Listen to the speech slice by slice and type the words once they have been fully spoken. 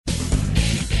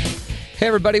Hey,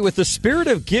 everybody, with the spirit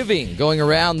of giving going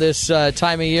around this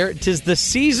time of year, 'tis the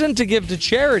season to give to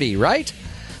charity, right?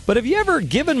 But have you ever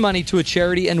given money to a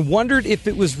charity and wondered if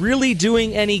it was really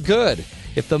doing any good?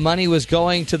 If the money was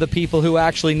going to the people who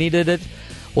actually needed it?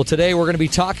 Well, today we're going to be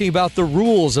talking about the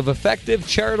rules of effective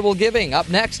charitable giving. Up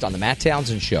next on The Matt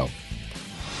Townsend Show.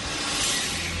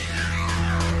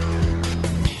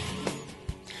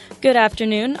 Good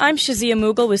afternoon. I'm Shazia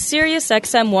Mughal with Sirius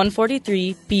XM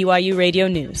 143 BYU Radio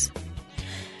News.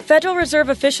 Federal Reserve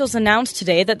officials announced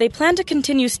today that they plan to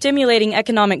continue stimulating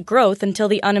economic growth until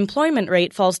the unemployment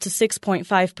rate falls to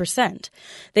 6.5%.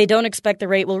 They don't expect the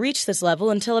rate will reach this level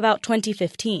until about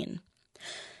 2015.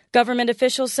 Government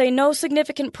officials say no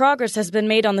significant progress has been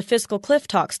made on the fiscal cliff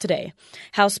talks today.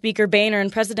 House Speaker Boehner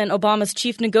and President Obama's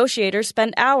chief negotiator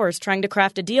spent hours trying to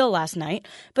craft a deal last night,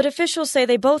 but officials say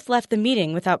they both left the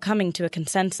meeting without coming to a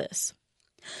consensus.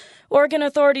 Oregon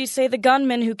authorities say the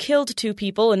gunman who killed two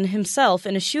people and himself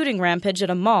in a shooting rampage at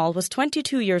a mall was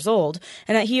 22 years old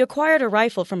and that he acquired a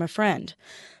rifle from a friend.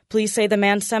 Police say the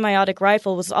man's semi-automatic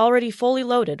rifle was already fully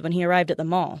loaded when he arrived at the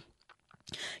mall.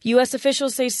 U.S.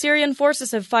 officials say Syrian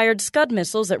forces have fired Scud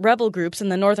missiles at rebel groups in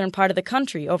the northern part of the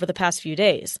country over the past few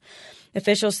days.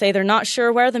 Officials say they're not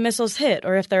sure where the missiles hit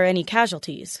or if there are any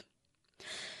casualties.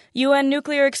 UN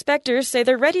nuclear inspectors say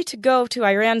they're ready to go to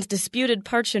Iran's disputed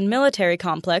Parchin military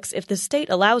complex if the state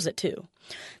allows it to.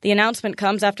 The announcement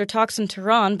comes after talks in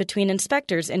Tehran between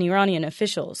inspectors and Iranian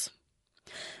officials.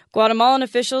 Guatemalan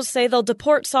officials say they'll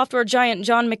deport software giant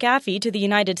John McAfee to the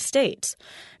United States.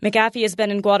 McAfee has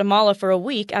been in Guatemala for a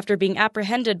week after being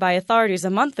apprehended by authorities a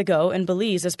month ago in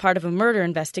Belize as part of a murder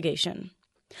investigation.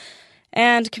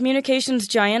 And communications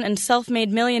giant and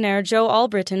self-made millionaire Joe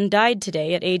Albritton died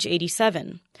today at age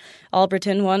 87.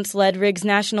 Albritton once led Riggs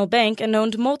National Bank and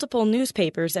owned multiple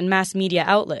newspapers and mass media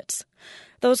outlets.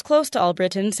 Those close to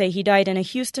Albritton say he died in a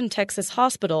Houston, Texas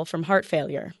hospital from heart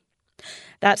failure.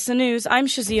 That's the news. I'm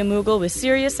Shazia Mughal with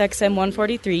Sirius XM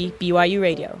 143 BYU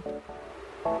Radio.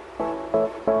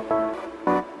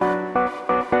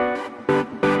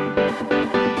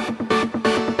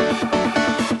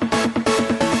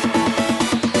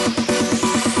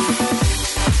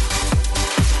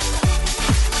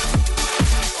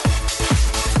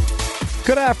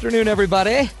 Good afternoon,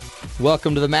 everybody.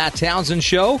 Welcome to the Matt Townsend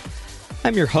Show.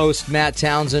 I'm your host, Matt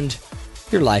Townsend,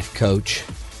 your life coach,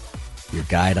 your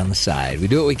guide on the side. We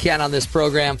do what we can on this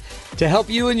program to help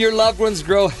you and your loved ones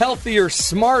grow healthier,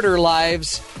 smarter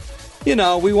lives. You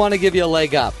know, we want to give you a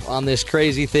leg up on this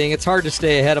crazy thing. It's hard to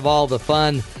stay ahead of all the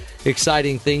fun,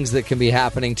 exciting things that can be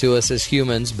happening to us as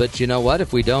humans. But you know what?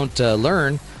 If we don't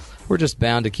learn, we're just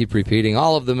bound to keep repeating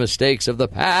all of the mistakes of the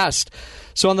past.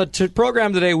 So on the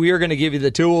program today, we are going to give you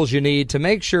the tools you need to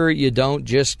make sure you don't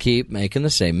just keep making the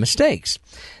same mistakes.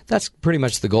 That's pretty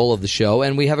much the goal of the show,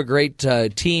 and we have a great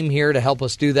team here to help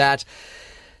us do that.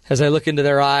 As I look into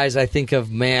their eyes, I think of,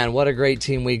 man, what a great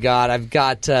team we got. I've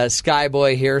got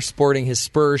Skyboy here sporting his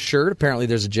Spurs shirt. Apparently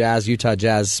there's a Utah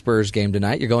Jazz Spurs game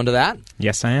tonight. You're going to that?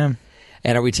 Yes, I am.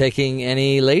 And are we taking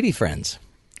any lady friends?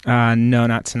 No,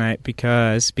 not tonight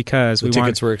because the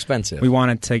tickets were expensive. We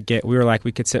wanted to we were like,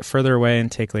 we could sit further away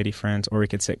and take lady friends, or we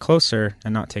could sit closer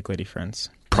and not take lady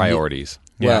friends. Priorities.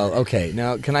 Yeah. Well, okay.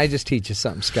 Now, can I just teach you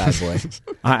something, Skyboy?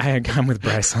 I'm with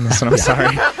Bryce on this one. I'm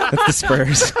sorry. That's the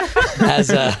Spurs.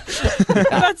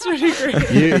 That's really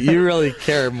great. You really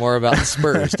care more about the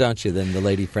Spurs, don't you, than the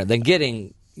lady friend, than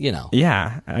getting,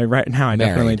 Yeah, right now I married.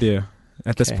 Definitely do.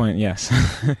 At this point, yes.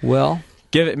 Well,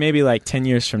 give it maybe like 10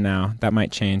 years from now, that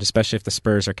might change, especially if the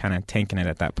Spurs are kind of tanking it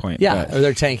at that point. Yeah, or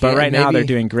they're tanking it. But right now they're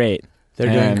doing great. They're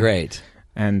doing great.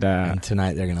 And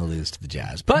tonight they're going to lose to the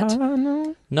Jazz. But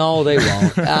no. No, they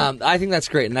won't. I think that's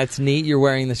great, and that's neat you're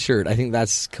wearing the shirt. I think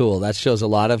that's cool. That shows a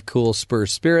lot of cool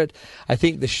Spurs spirit. I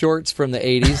think the shorts from the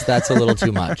 80s, that's a little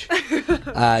too much.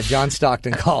 John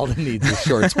Stockton called and needs his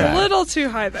shorts back. A little too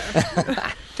high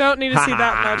there. Don't need to see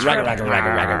that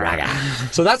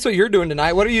much. So that's what you're doing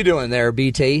tonight. What are you doing there,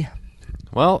 BT?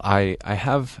 Well, I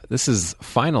have, this is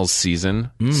finals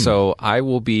season, so I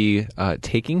will be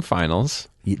taking finals.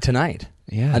 Tonight?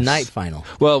 Yes. A night final.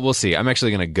 Well, we'll see. I'm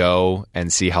actually going to go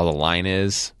and see how the line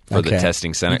is for the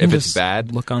testing center. If it's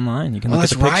bad, look online. You can look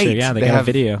at the picture. Yeah, they got a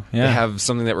video. Yeah. They have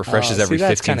something that refreshes every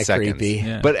 15 seconds. Creepy.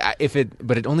 Yeah.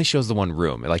 But it only shows the one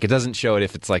room. Like, it doesn't show it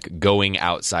if it's like going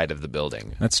outside of the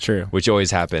building. That's true. Which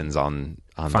always happens on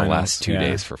finals, the last 2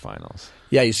 days for finals.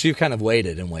 Yeah, so you kind of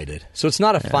waited and waited. So it's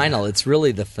not a final, it's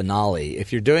really the finale.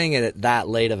 If you're doing it at that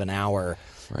late of an hour,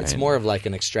 it's more of like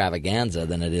an extravaganza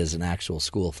than it is an actual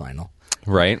school final.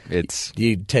 Right. Do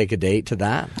you take a date to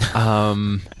that? I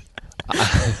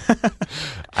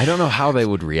don't know how they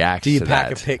would react to that. Do you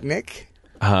pack a picnic?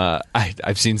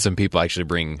 I've seen some people actually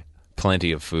bring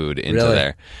plenty of food into Really?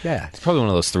 there. Yeah. It's probably one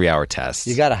of those 3-hour tests.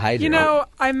 You got to hydrate. You know,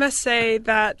 I must say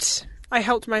that I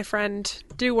helped my friend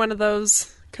do one of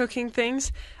those cooking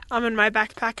things. In my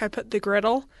backpack, I put the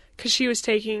griddle because she was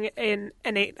taking an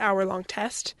 8-hour-long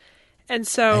test. And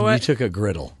so And you took a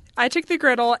griddle. I took the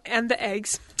griddle and the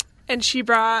eggs, and she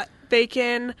brought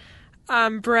bacon,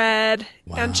 bread,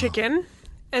 and chicken.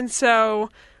 And so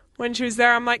when she was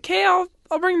there, I'm like, "Okay,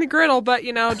 I'll bring the griddle, but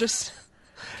just."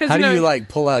 How do you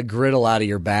pull a griddle out of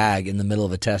your bag in the middle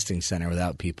of a testing center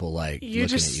without people looking at you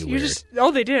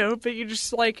weird? They do, but you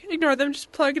just ignore them,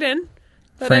 just plug it in.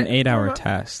 For an 8-hour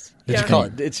test.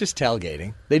 It's just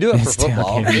tailgating. They do it for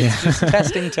football. Tailgating, It's just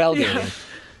testing tailgating. Yeah.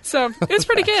 So it was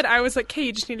pretty good. I was like, "Hey,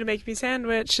 you just need to make me a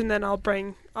sandwich, and then I'll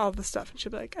bring all the stuff." And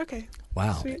she'll be like, "Okay,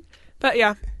 Wow. sweet." But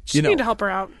yeah, just need to help her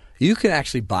out. You can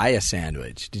actually buy a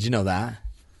sandwich. Did you know that?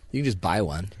 You can just buy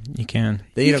one. You can.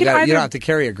 Then you don't have to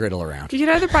carry a griddle around. You could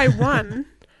either buy one,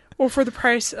 or for the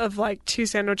price of 2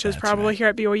 sandwiches, That's probably right. here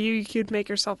at BYU, you could make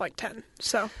yourself 10.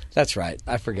 So That's right.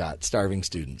 I forgot. Starving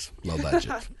students, low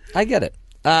budget. I get it.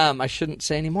 I shouldn't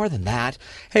say any more than that.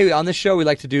 Hey, on this show, we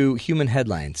like to do human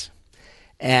headlines.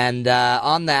 And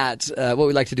on that, what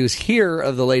we like to do is hear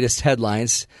of the latest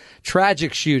headlines.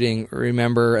 Tragic shooting,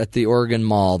 remember, at the Oregon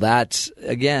Mall. That's,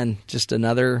 again, just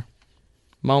another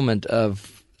moment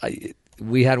of...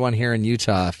 we had one here in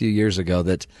Utah a few years ago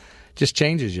that just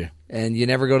changes you. And you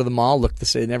never go to the mall, look the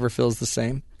same, it never feels the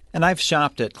same. And I've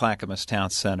shopped at Clackamas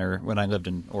Town Center when I lived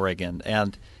in Oregon,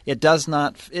 and it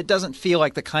doesn't feel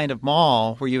like the kind of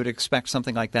mall where you would expect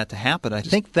something like that to happen. I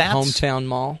think that's hometown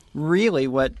mall. Really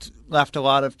what left a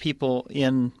lot of people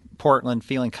in Portland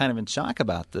feeling kind of in shock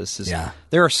about this is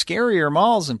there are scarier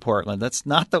malls in Portland. That's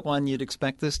not the one you'd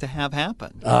expect this to have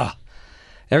happen.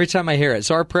 Every time I hear it.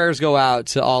 So our prayers go out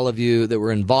to all of you that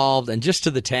were involved and just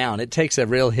to the town. It takes a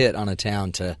real hit on a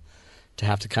town to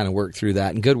have to kind of work through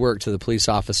that. And good work to the police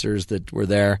officers that were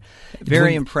there.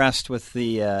 Very impressed with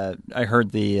the I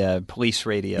heard the police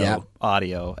radio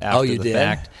audio after the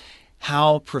fact.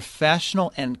 How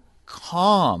professional and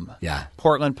calm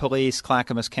Portland Police,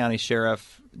 Clackamas County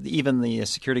Sheriff, even the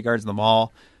security guards in the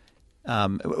mall.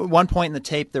 At one point in the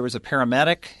tape, there was a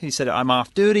paramedic. He said, "I'm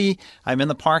off duty. I'm in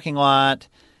the parking lot."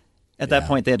 At that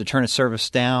point, they had to turn a service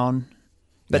down.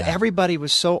 But everybody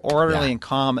was so orderly and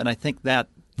calm, and I think that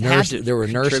there were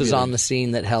nurses on the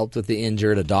scene that helped with the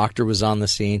injured. A doctor was on the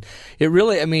scene. It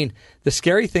really, the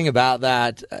scary thing about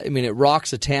that, it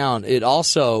rocks a town. It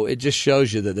just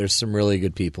shows you that there's some really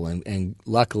good people, and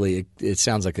luckily, it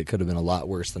sounds like it could have been a lot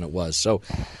worse than it was. So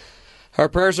our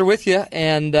prayers are with you,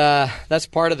 and that's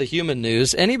part of the human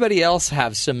news. Anybody else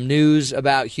have some news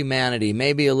about humanity?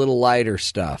 Maybe a little lighter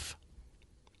stuff.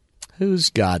 Who's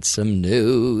got some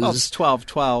news? Well, it's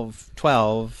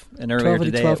 12-12-12, and earlier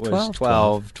today it was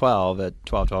 12-12 at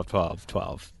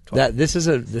 12-12-12-12. This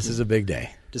is a big day.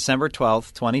 December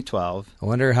 12th, 2012. I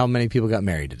wonder how many people got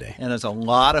married today. And there's a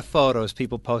lot of photos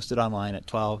people posted online at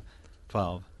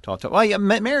 12-12-12-12. Well, yeah,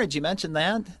 marriage, you mentioned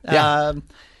that. Yeah.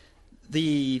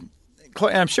 And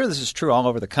I'm sure this is true all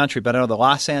over the country, but I know the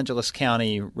Los Angeles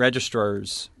County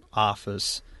Registrar's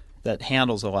Office that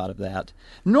handles a lot of that.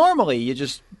 Normally, you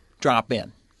just drop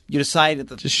in. You decide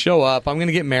to just show up. I'm going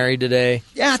to get married today.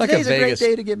 Yeah, it's today's like a great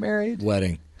day to get married.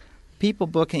 Wedding. People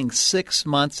booking 6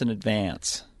 months in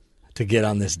advance to get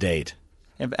on this date.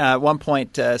 And at one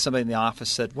point, somebody in the office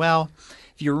said, "Well,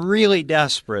 if you're really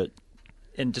desperate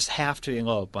and just have to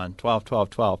elope on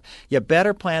 12-12-12, you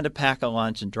better plan to pack a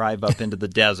lunch and drive up into the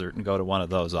desert and go to one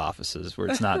of those offices where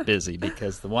it's not busy,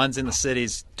 because the ones in the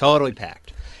city's totally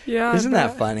packed." Yeah, isn't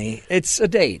that funny? It's a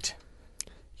date.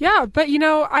 Yeah, but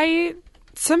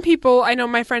some people, I know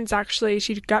my friend's actually,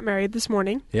 she got married this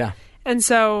morning. Yeah. And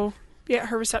so,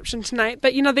 her reception tonight.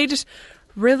 But, they just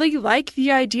really like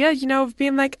the idea, of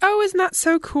being like, "Oh, isn't that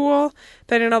so cool?"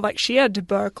 But, she had to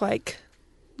book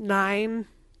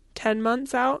 9-10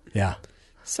 months out. Yeah.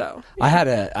 So. Yeah.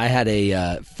 I had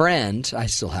a friend, I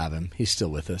still have him. He's still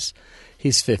with us.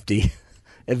 He's 50.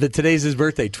 Today's his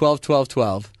birthday,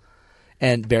 12-12-12.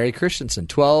 And Barry Christensen,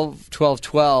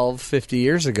 12-12-12 50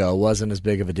 years ago wasn't as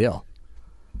big of a deal.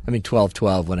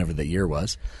 12-12, whenever the year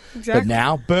was. Exactly. But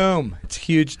now, boom, it's a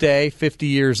huge day, 50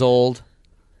 years old,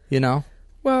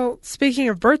 Well, speaking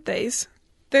of birthdays,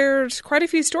 there's quite a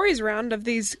few stories around of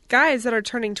these guys that are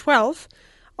turning 12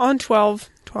 on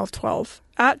 12-12-12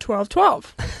 at 12-12.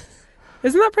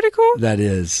 Isn't that pretty cool? That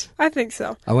is. I think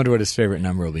so. I wonder what his favorite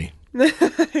number will be.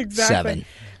 Exactly. 7.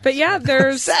 But yeah,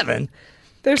 there's 7.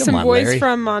 There's Come some on, boys Larry.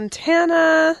 from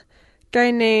Montana, guy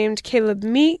named Caleb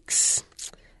Meeks,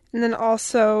 and then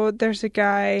also there's a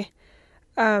guy,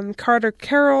 Carter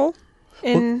Carroll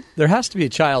And there has to be a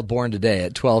child born today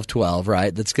at 12-12,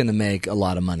 right? That's going to make a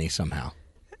lot of money somehow.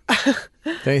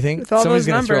 Don't you think? With all Somebody's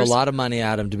those going to throw a numbers. lot of money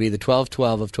at him to be the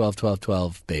 12-12 of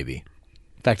 12-12-12 baby.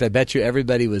 In fact, I bet you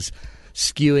everybody was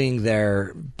skewing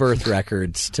their birth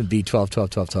records to be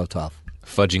 12-12-12-12-12.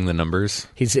 Fudging the numbers.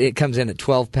 It comes in at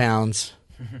 12 pounds,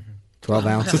 12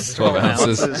 ounces. 12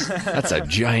 ounces. That's a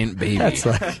giant baby. That's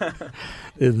like,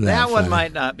 isn't that one funny?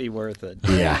 might not be worth it.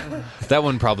 Yeah. That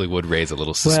one probably would raise a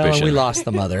little suspicion. Well, and we lost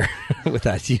the mother with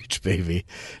that huge baby.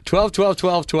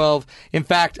 12-12-12-12. In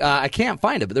fact, I can't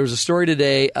find it, but there was a story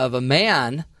today of a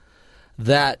man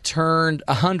that turned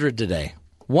 100 today.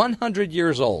 100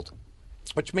 years old.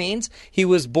 Which means he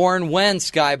was born when,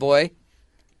 Skyboy?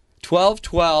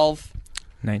 12-12.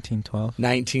 1912.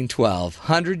 1912.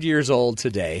 100 years old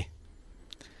today.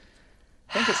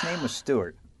 I think his name was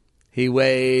Stuart. He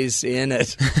weighs in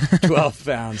at 12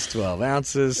 pounds, 12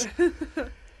 ounces.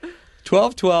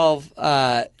 12-12,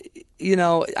 I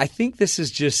think this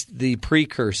is just the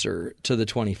precursor to the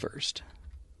 21st.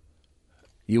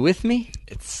 You with me?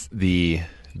 It's the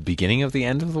beginning of the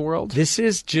end of the world? This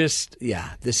is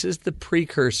this is the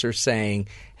precursor saying,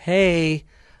 hey,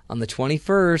 on the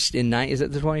 21st, is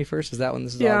it the 21st? Is that when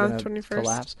this is all going to 21st.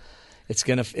 collapse? It's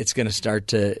gonna start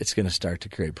to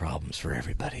create problems for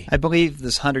everybody. I believe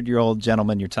this 100-year-old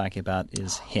gentleman you're talking about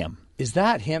is him. Is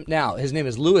that him? Now, his name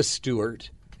is Lewis Stewart,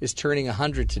 is turning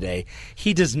 100 today.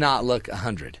 He does not look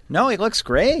 100. No, he looks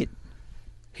great.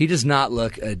 He does not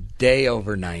look a day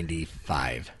over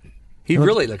 95. He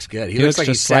really looks good. He looks like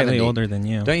just he's slightly 70. older than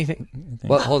you. Don't you think?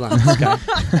 Well, hold on.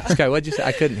 Sky, what'd you say?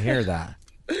 I couldn't hear that.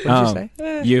 What'd you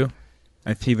say? You?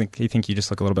 I think you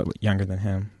just look a little bit younger than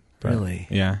him. But, Really?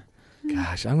 Yeah.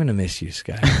 Gosh, I'm going to miss you,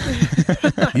 Sky.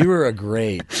 You were a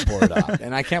great board op,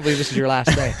 and I can't believe this is your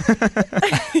last day.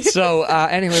 So,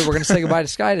 anyway, we're going to say goodbye to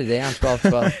Sky today on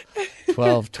 12-12.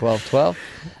 12-12-12.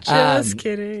 Just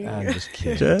kidding. I'm just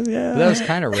kidding. Yeah. That was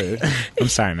kind of rude. I'm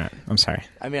sorry, Matt. I'm sorry.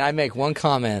 I mean, I make one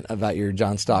comment about your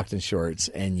John Stockton shorts,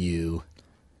 and you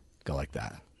go like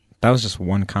that. That was just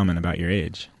one comment about your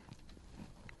age.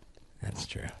 That's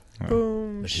true.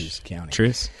 Boom. But who's counting?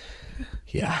 Truce?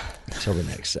 Yeah. Until the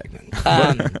next segment.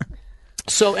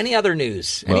 So, any other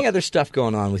news? Any other stuff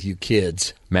going on with you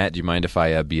kids? Matt, do you mind if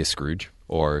I be a Scrooge?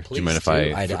 Or do you mind if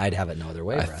I'd have it no other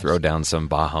way. I throw down some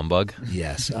bah humbug?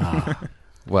 Yes.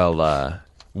 Well,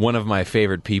 one of my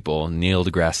favorite people, Neil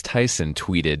deGrasse Tyson,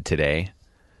 tweeted today.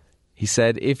 He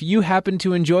said, if you happen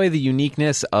to enjoy the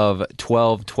uniqueness of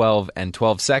 12, 12, and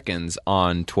 12 seconds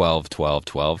on 12, 12,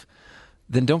 12,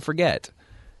 then don't forget,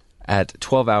 at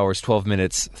 12 hours, 12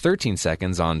 minutes, 13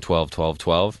 seconds on 12, 12,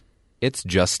 12, it's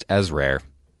just as rare.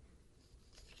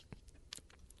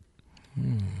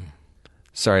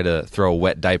 Sorry to throw a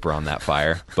wet diaper on that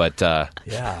fire, but...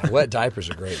 yeah, wet diaper's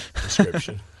a great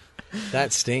description.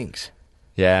 That stinks.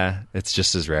 Yeah, it's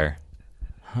just as rare.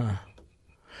 Huh.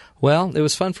 Well, it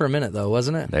was fun for a minute, though,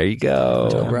 wasn't it? There you go.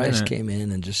 Until Bryce came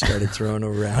in and just started throwing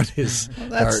around his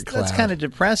dark cloud. That's kind of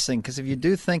depressing, because if you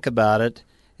do think about it,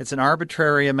 it's an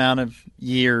arbitrary amount of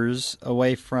years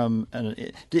away from...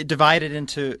 divided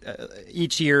into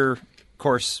each year, of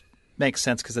course, makes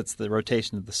sense because it's the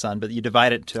rotation of the sun, but you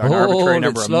divide it to an arbitrary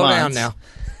number of slow months. down now.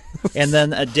 And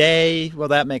then a day, well,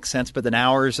 that makes sense, but then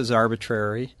hours is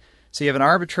arbitrary. So you have an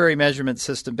arbitrary measurement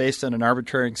system based on an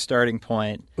arbitrary starting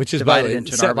point, which is divided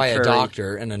set by a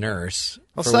doctor and a nurse.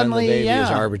 Well, for suddenly, when the baby yeah,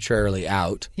 is arbitrarily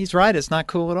out. He's right. It's not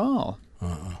cool at all.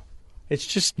 It's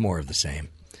just more of the same.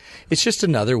 It's just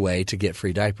another way to get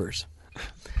free diapers.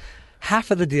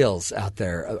 Half of the deals out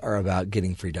there are about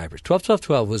getting free diapers.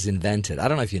 12-12-12 was invented. I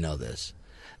don't know if you know this.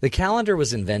 The calendar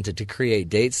was invented to create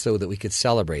dates so that we could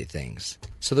celebrate things,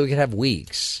 so that we could have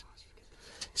weeks,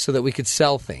 so that we could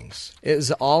sell things. It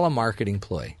was all a marketing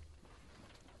ploy.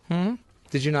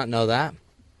 Did you not know that?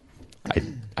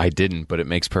 I didn't, but it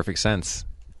makes perfect sense.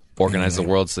 Organize the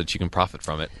world so that you can profit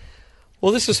from it.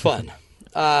 Well, this is fun.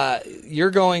 You're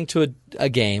going to a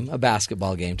game, a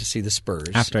basketball game, to see the Spurs.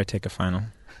 After I take a final.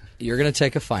 You're going to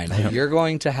take a final. Yep. You're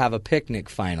going to have a picnic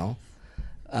final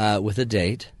with a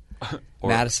date.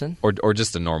 Madison? Or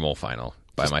just a normal final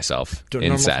by myself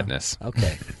in sadness.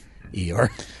 Okay. Eeyore.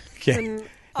 Okay. And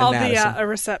I'll be Madison. at a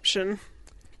reception.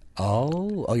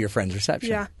 Oh, your friend's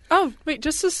reception. Yeah. Oh, wait,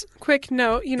 just a quick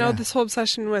note. You know, this whole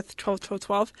obsession with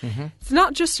 12-12-12. It's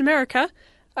not just America.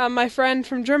 My friend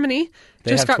from Germany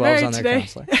just got married on their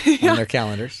today. on their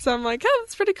calendars. So I'm like, oh,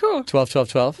 that's pretty cool.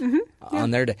 12-12-12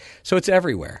 on their day. So it's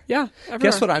everywhere. Yeah, everywhere.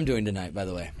 Guess what I'm doing tonight, by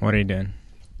the way? What are you doing?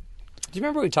 Do you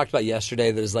remember what we talked about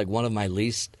yesterday that is like one of my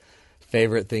least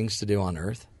favorite things to do on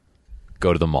earth?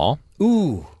 Go to the mall?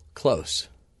 Ooh, close.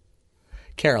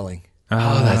 Caroling.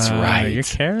 Oh, that's right. You're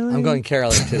caroling? I'm going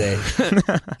caroling today.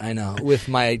 I know, with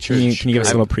my church. Can you give us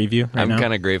a little preview right now? I'm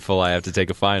kind of grateful I have to take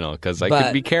a final because I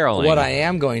could be caroling. What I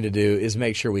am going to do is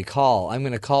make sure we call. I'm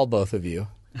going to call both of you,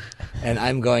 and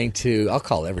I'll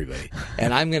call everybody,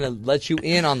 and I'm going to let you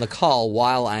in on the call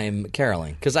while I'm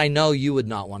caroling because I know you would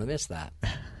not want to miss that.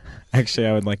 Actually,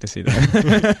 I would like to see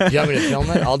that. You want me to film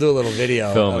it? I'll do a little video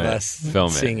of us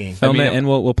singing. Film it, and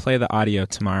we'll play the audio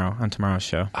tomorrow on tomorrow's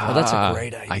show. Oh, that's a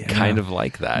great idea. I kind of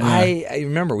like that. I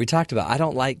remember we talked about I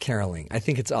don't like caroling. I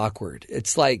think it's awkward.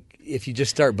 It's like if you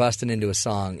just start busting into a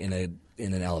song in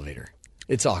an elevator.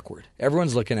 It's awkward.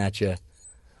 Everyone's looking at you.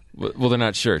 Well, they're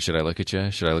not sure. Should I look at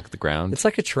you? Should I look at the ground? It's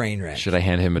like a train wreck. Should I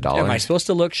hand him $1? Am I supposed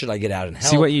to look? Should I get out and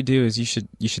help? See, what you do is you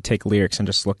should take lyrics and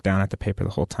just look down at the paper the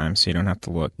whole time so you don't have to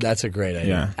look. That's a great idea.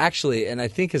 Yeah. Actually, and I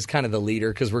think as kind of the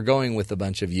leader, because we're going with a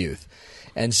bunch of youth.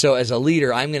 And so as a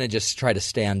leader, I'm going to just try to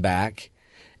stand back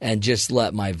and just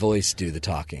let my voice do the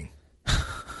talking.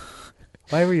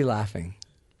 Why were you laughing?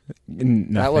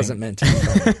 Nothing. That wasn't meant to be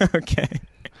funny. Okay.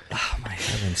 Oh, my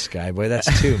heavens, Skyboy.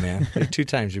 That's 2, man. 2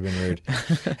 times you've been rude.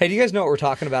 Hey, do you guys know what we're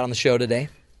talking about on the show today?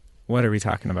 What are we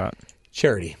talking about?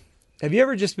 Charity. Have you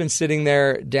ever just been sitting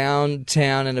there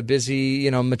downtown in a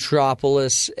busy,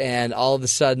 metropolis, and all of a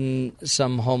sudden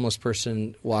some homeless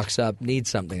person walks up, needs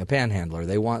something, a panhandler.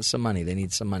 They want some money. They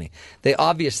need some money. They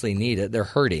obviously need it. They're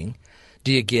hurting.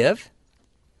 Do you give?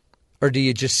 Or do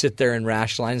you just sit there and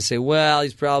rationalize and say, well,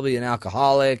 he's probably an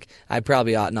alcoholic. I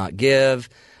probably ought not give.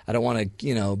 I don't want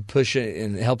to, push it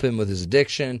and help him with his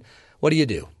addiction. What do you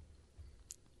do?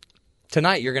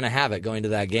 Tonight, you're going to have it going to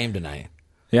that game tonight.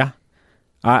 Yeah.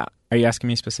 Are you asking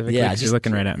me specifically? Yeah, you're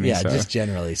looking right at me. Yeah, so. just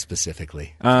generally,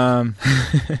 specifically. Well,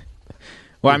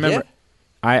 I remember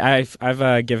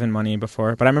I've given money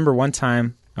before, but I remember one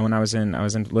time when I was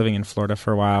living in Florida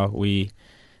for a while. We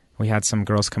had some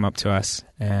girls come up to us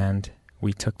and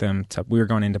we took them to. We were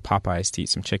going into Popeyes to eat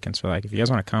some chicken. So we're like, if you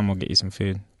guys want to come, we'll get you some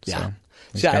food. Yeah.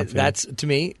 So that's, to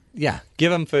me,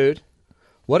 give them food.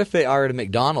 What if they are at a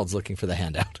McDonald's looking for the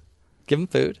handout? Give them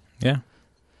food. Yeah.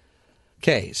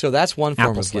 Okay, so that's one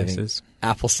form of giving. Slices.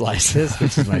 Apple slices,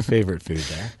 which is my favorite food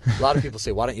there. A lot of people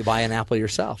say, why don't you buy an apple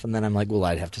yourself? And then I'm like, well,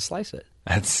 I'd have to slice it.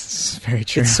 That's very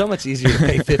true. It's so much easier to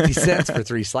pay 50 cents for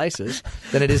 3 slices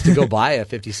than it is to go buy a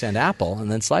 50-cent apple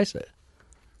and then slice it.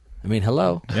 I mean,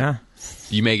 hello. Yeah.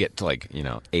 You may get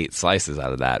 8 slices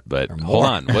out of that, but hold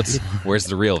on. Where's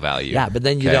the real value? Yeah, but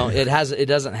then you don't. It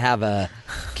doesn't have a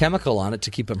chemical on it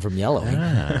to keep them from yellowing.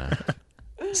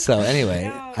 So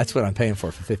anyway, that's what I'm paying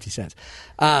for 50 cents.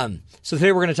 So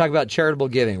today we're going to talk about charitable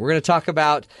giving. We're going to talk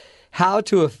about how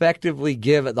to effectively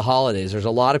give at the holidays. There's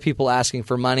a lot of people asking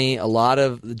for money. A lot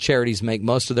of the charities make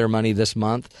most of their money this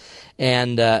month.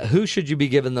 And who should you be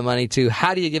giving the money to?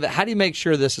 How do you give it? How do you make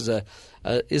sure this is an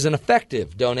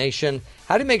effective donation?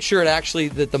 How do you make sure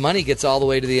that the money gets all the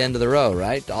way to the end of the row,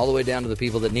 right? All the way down to the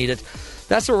people that need it.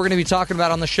 That's what we're going to be talking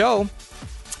about on the show.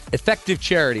 Effective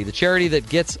charity, the charity that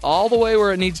gets all the way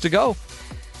where it needs to go.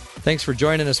 Thanks for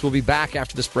joining us. We'll be back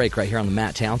after this break right here on the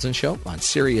Matt Townsend Show on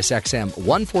Sirius XM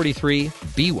 143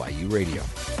 BYU Radio.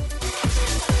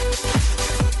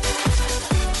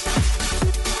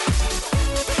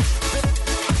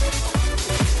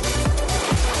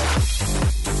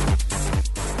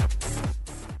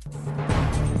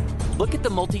 Look at the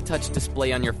multi-touch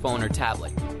display on your phone or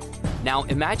tablet. Now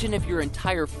imagine if your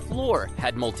entire floor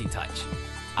had multi-touch.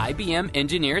 IBM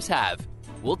engineers have.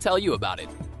 We'll tell you about it.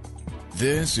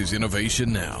 This is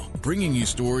Innovation Now, bringing you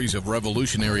stories of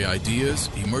revolutionary ideas,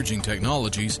 emerging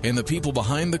technologies, and the people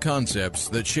behind the concepts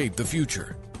that shape the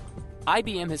future.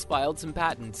 IBM has filed some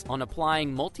patents on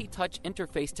applying multi-touch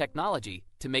interface technology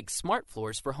to make smart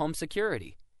floors for home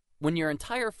security. When your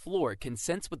entire floor can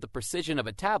sense with the precision of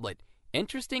a tablet,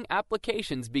 interesting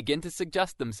applications begin to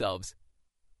suggest themselves.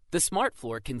 The smart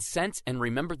floor can sense and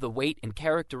remember the weight and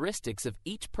characteristics of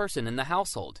each person in the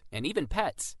household, and even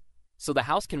pets. So the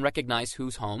house can recognize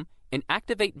who's home and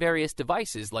activate various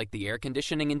devices like the air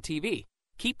conditioning and TV,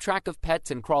 keep track of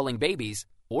pets and crawling babies,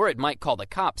 or it might call the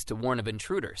cops to warn of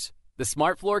intruders. The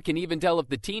smart floor can even tell if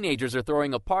the teenagers are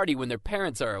throwing a party when their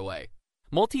parents are away.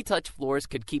 Multi-touch floors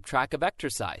could keep track of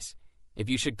exercise. If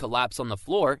you should collapse on the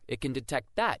floor, it can detect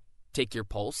that, take your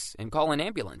pulse, and call an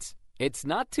ambulance. It's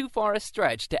not too far a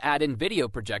stretch to add in video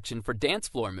projection for dance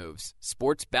floor moves,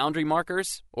 sports boundary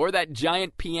markers, or that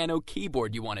giant piano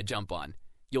keyboard you want to jump on.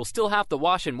 You'll still have to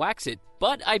wash and wax it,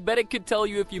 but I bet it could tell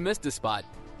you if you missed a spot.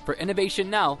 For Innovation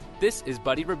Now, this is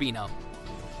Buddy Rubino.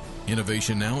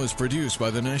 Innovation Now is produced by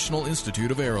the National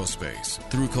Institute of Aerospace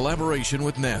through collaboration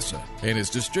with NASA and is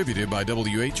distributed by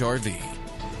WHRV.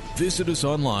 Visit us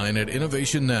online at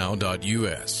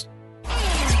innovationnow.us.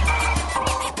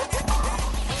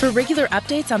 For regular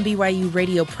updates on BYU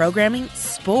Radio programming,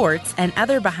 sports, and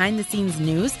other behind-the-scenes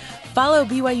news, follow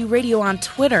BYU Radio on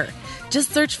Twitter. Just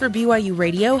search for BYU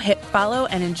Radio, hit follow,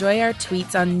 and enjoy our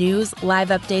tweets on news, live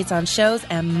updates on shows,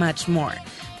 and much more.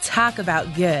 Talk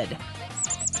about good.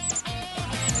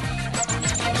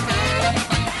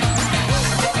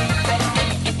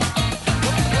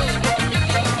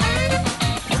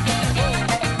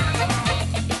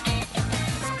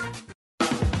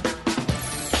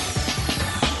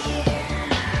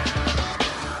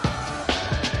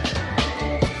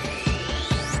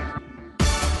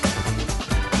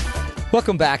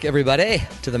 Welcome back, everybody,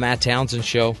 to the Matt Townsend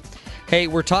Show. Hey,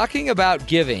 we're talking about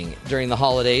giving during the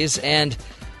holidays, and,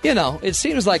 you know, it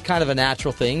seems like kind of a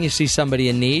natural thing. You see somebody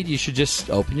in need, you should just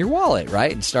open your wallet,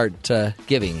 right, and start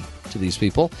giving to these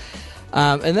people.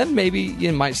 And then maybe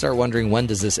you might start wondering, when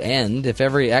does this end? If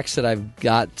every exit I've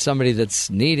got somebody that's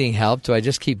needing help, do I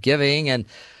just keep giving?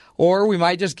 Or we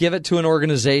might just give it to an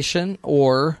organization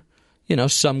or, you know,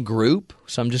 some group.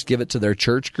 Some just give it to their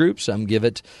church group. Some give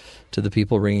it to the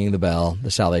people ringing the bell, the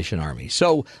Salvation Army.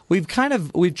 So we've tried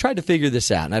to figure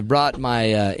this out, and I've brought my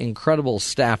incredible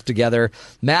staff together.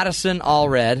 Madison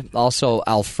Allred, also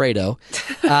Alfredo,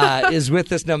 is with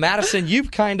us now. Madison, you've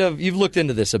looked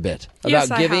into this a bit about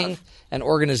giving and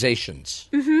organizations.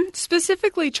 Mm-hmm.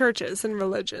 Specifically churches and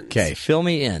religions. Okay, fill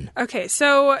me in. Okay,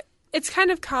 so it's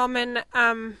kind of common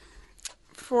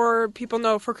for people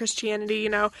know for Christianity, you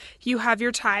know, you have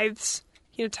your tithes,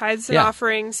 tithes and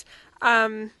offerings.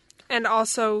 And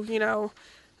also, you know,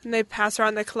 when they pass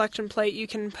around the collection plate, you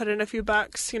can put in a few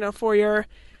bucks, you know, for your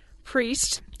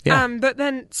priest. Yeah. But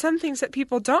then some things that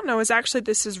people don't know is actually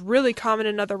this is really common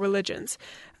in other religions.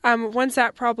 One's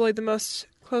that probably the most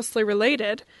closely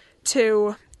related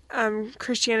to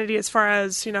Christianity as far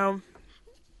as, you know,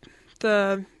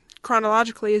 the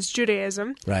chronologically is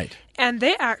Judaism. Right. And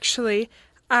they actually,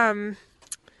 it's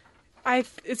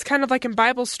kind of like in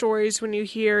Bible stories when you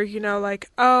hear, you know, like,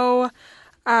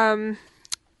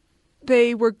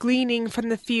 they were gleaning from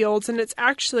the fields, and it's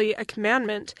actually a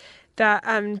commandment that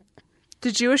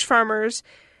the Jewish farmers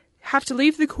have to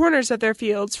leave the corners of their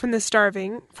fields for the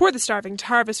starving to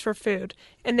harvest for food,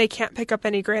 and they can't pick up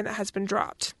any grain that has been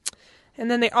dropped.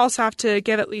 And then they also have to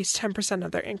give at least 10%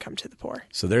 of their income to the poor.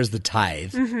 So there's the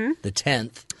tithe, the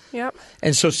tenth. Yep.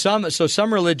 And so some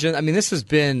religion, I mean, this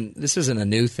isn't a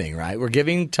new thing, right? We're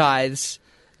giving tithes,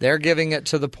 they're giving it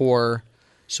to the poor.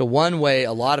 So one way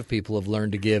a lot of people have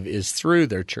learned to give is through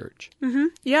their church. Mm-hmm.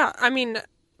 Yeah, I mean,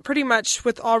 pretty much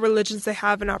with all religions, they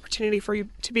have an opportunity for you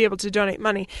to be able to donate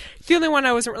money. The only one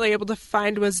I wasn't really able to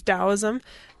find was Taoism,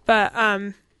 but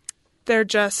they're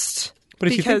just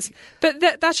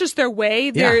that's just their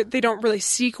way. They don't really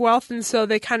seek wealth, and so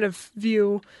they kind of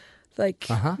view like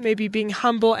maybe being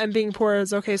humble and being poor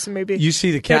is okay. So maybe you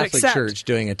see the Catholic Church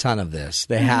doing a ton of this.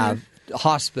 They have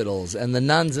hospitals and the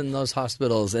nuns in those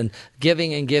hospitals and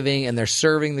giving, and they're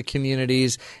serving the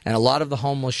communities and a lot of the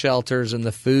homeless shelters and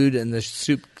the food and the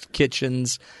soup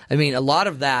kitchens. I mean, a lot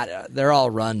of that, they're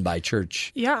all run by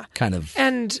church kind of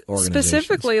and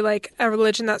specifically like a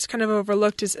religion that's kind of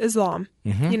overlooked is Islam.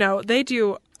 You know, they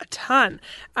do a ton.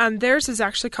 Theirs is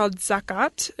actually called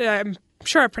zakat. I'm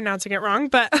sure I'm pronouncing it wrong,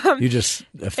 but you just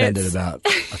offended about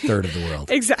a third of the world.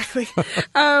 Exactly.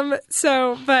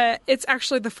 But it's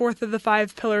actually the fourth of the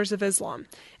 5 pillars of Islam.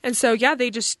 And so, they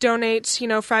just donate,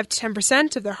 5 to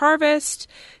 10% of their harvest,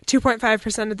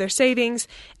 2.5% of their savings,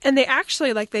 and they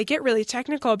actually they get really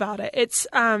technical about it. It's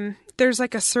there's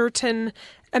like a certain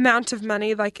amount of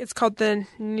money, like it's called the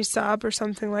nisab or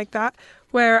something like that,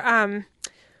 where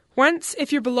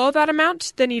if you're below that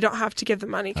amount, then you don't have to give the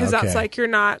money because that's like you're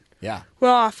not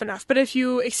well off enough. But if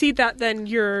you exceed that, then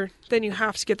you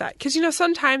have to get that because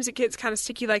sometimes it gets kind of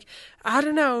sticky. Like I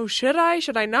don't know, should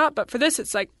I not? But for this,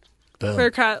 it's like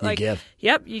clear cut. Like give.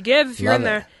 Yep, you give. You're in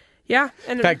there. Yeah.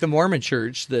 And in fact, the Mormon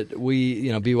Church that we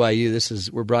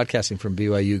BYU. We're broadcasting from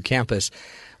BYU campus.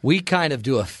 We kind of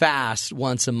do a fast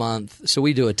once a month. So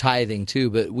we do a tithing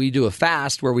too, but we do a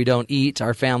fast where we don't eat.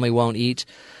 Our family won't eat.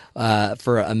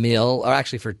 For a meal, or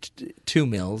actually for 2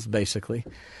 meals, basically.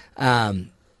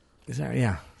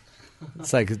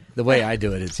 It's like the way I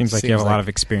do it. It seems like you have a lot of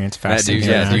experience fasting.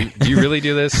 Do you really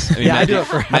do this? I mean, I do it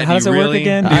for. How does it work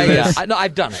again?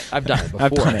 I've done it. I've done it before.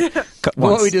 I've done it.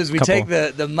 What we do is we take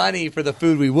the money for the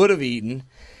food we would have eaten,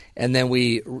 and then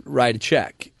we write a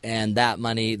check, and that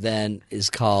money then is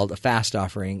called a fast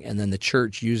offering, and then the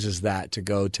church uses that to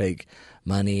go take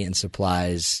money and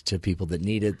supplies to people that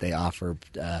need it. They offer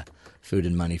food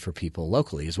and money for people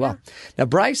locally as well. Now,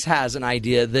 Bryce has an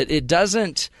idea that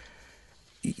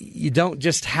you don't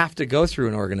just have to go through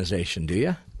an organization, do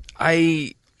you?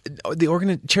 I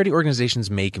charity organizations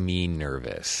make me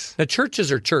nervous. The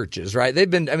churches are churches, right?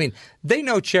 They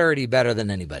know charity better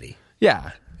than anybody.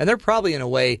 Yeah. And they're probably, in a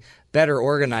way, better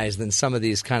organized than some of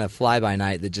these kind of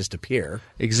fly-by-night that just appear.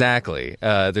 Exactly.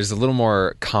 There's a little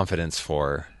more confidence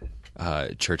for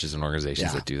churches and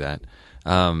organizations that do that.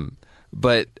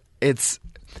 But it's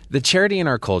the charity in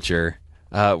our culture,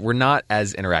 we're not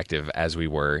as interactive as we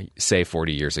were, say,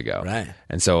 40 years ago. Right.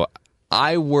 And so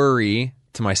I worry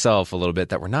to myself a little bit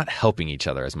that we're not helping each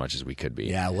other as much as we could be.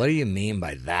 Yeah, what do you mean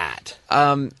by that?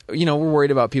 We're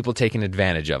worried about people taking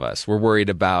advantage of us. We're worried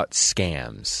about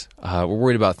scams. We're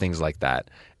worried about things like that.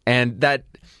 And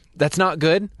that's not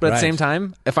good, but at the same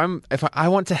time, if I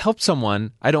want to help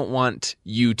someone, I don't want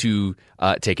you to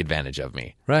take advantage of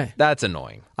me. Right. That's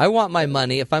annoying. I want my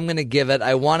money. If I'm going to give it,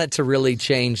 I want it to really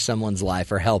change someone's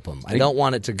life or help them. I don't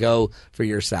want it to go for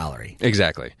your salary.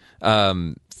 Exactly.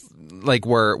 Like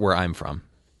where I'm from,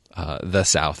 the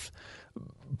South,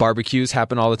 barbecues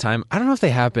happen all the time. I don't know if they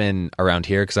happen around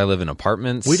here because I live in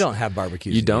apartments. We don't have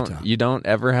barbecues. You don't? Utah. You don't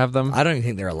ever have them? I don't even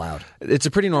think they're allowed. It's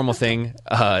a pretty normal thing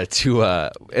to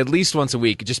at least once a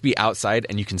week just be outside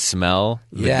and you can smell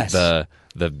the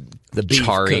beef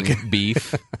charring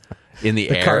beef in the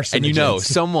air, and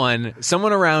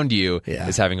someone around you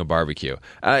is having a barbecue.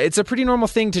 It's a pretty normal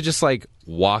thing to just like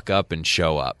walk up and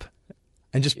show up.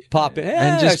 And just pop in.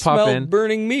 I smell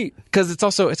burning meat. Because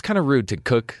it's kind of rude to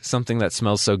cook something that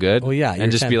smells so good. Well, yeah.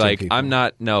 And just be like, people. I'm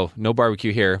not, no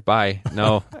barbecue here. Bye.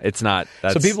 No, it's not.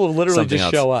 That's so people literally just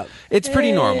else. show up. It's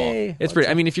pretty normal. It's pretty,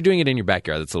 I mean, if you're doing it in your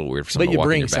backyard, that's a little weird for someone to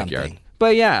walk in your backyard. Something.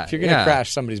 But yeah. If you're going to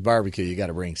crash somebody's barbecue, you got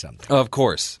to bring something. Of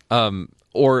course.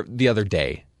 Or the other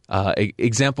day,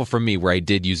 example from me where I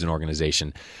did use an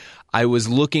organization. I was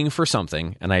looking for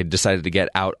something, and I decided to get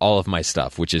out all of my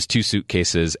stuff, which is 2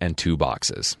 suitcases and 2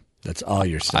 boxes. That's all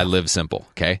your stuff. I live simple,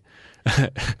 okay?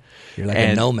 You're like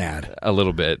a nomad. A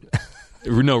little bit.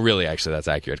 No, really, actually, that's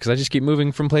accurate, because I just keep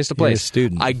moving from place to place. You're a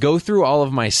student. I go through all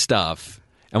of my stuff,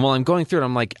 and while I'm going through it,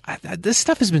 I'm like, this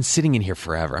stuff has been sitting in here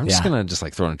forever. I'm just going to just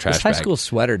like throw it in a trash bag. This high school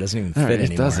sweater doesn't even fit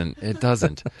anymore. It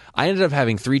doesn't. I ended up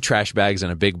having 3 trash bags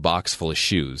and a big box full of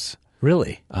shoes.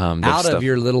 Really? Out of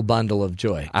your little bundle of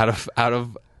joy. Out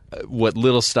of what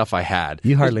little stuff I had.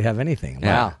 You hardly have anything.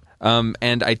 Wow. Yeah.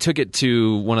 And I took it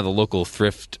to one of the local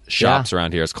thrift shops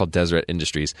around here. It's called Deseret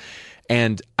Industries.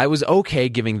 And I was okay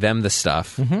giving them the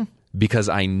stuff because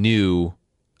I know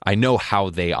how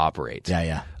they operate.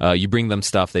 Yeah. You bring them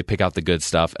stuff, they pick out the good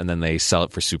stuff, and then they sell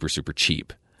it for super, super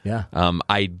cheap. Yeah.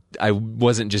 I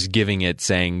wasn't just giving it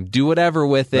saying, do whatever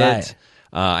with it. Right.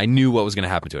 I knew what was going to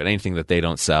happen to it. Anything that they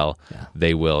don't sell,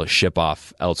 they will ship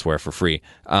off elsewhere for free.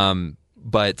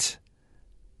 But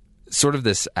sort of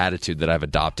this attitude that I've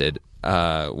adopted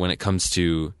when it comes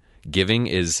to giving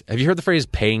is, have you heard the phrase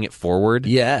paying it forward?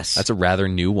 Yes. That's a rather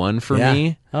new one for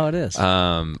me. Oh, it is.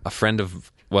 A friend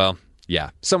of,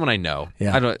 someone I know.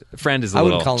 Yeah. A friend is a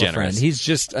little generous. I wouldn't call him a friend. He's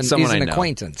just an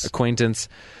acquaintance.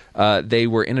 They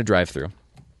were in a drive-thru.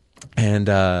 And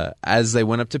as they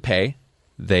went up to pay,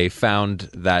 they found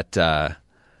that the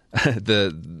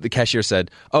cashier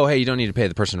said, "Oh, hey, you don't need to pay.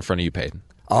 The person in front of you paid."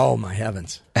 Oh my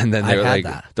heavens! And then they're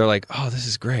like, "Oh, this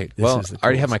is great. I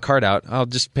already have my card out. I'll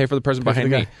just pay for the person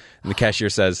behind me." And the cashier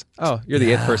says, "Oh, you're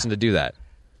the 8th person to do that.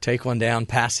 Take one down,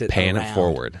 pass it, paying around. It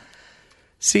forward."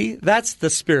 See, that's the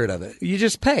spirit of it. You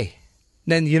just pay.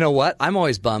 Then you know what? I'm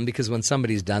always bummed because when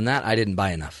somebody's done that, I didn't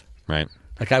buy enough. Right.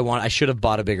 Like I should have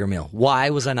bought a bigger meal. Why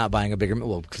was I not buying a bigger meal?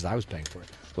 Well, because I was paying for it.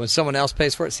 When someone else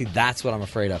pays for it, see, that's what I'm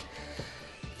afraid of.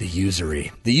 The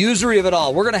usury. The usury of it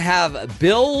all. We're going to have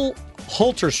Bill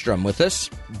Holterstrom with us.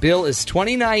 Bill is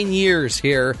 29 years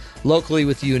here locally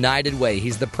with the United Way.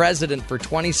 He's the president for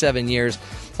 27 years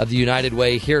of the United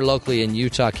Way here locally in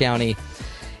Utah County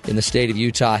in the state of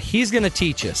Utah. He's going to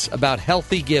teach us about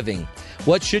healthy giving.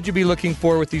 What should you be looking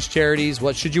for with these charities?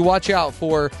 What should you watch out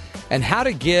for? And how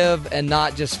to give and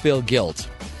not just feel guilt.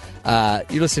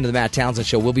 You're listening to the Matt Townsend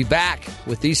Show. We'll be back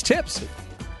with these tips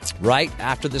right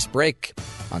after this break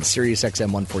on Sirius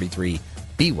XM 143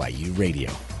 BYU Radio.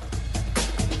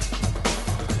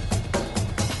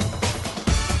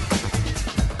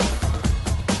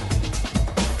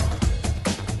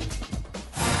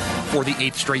 For the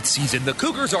 8th straight season, the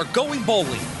Cougars are going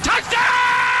bowling.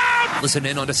 Touchdown! Listen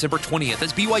in on December 20th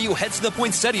as BYU heads to the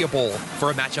Poinsettia Bowl for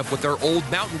a matchup with their old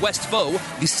Mountain West foe,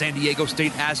 the San Diego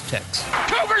State Aztecs.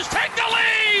 Cougars take the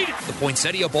lead! The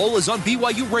Poinsettia Bowl is on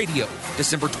BYU Radio.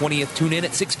 December 20th, tune in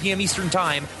at 6 p.m. Eastern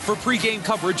Time for pregame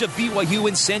coverage of BYU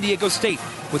and San Diego State,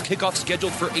 with kickoff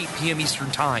scheduled for 8 p.m.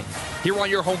 Eastern Time. Here on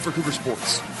your home for Cougar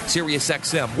Sports, Sirius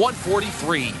XM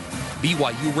 143,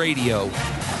 BYU Radio.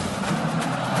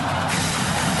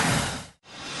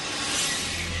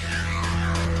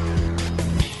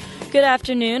 Good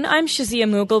afternoon. I'm Shazia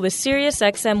Mughal with Sirius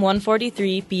XM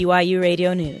 143 BYU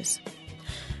Radio News.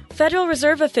 Federal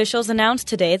Reserve officials announced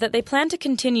today that they plan to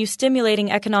continue stimulating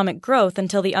economic growth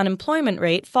until the unemployment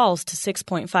rate falls to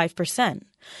 6.5%.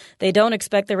 They don't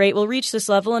expect the rate will reach this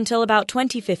level until about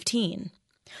 2015.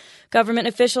 Government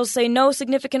officials say no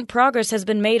significant progress has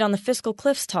been made on the fiscal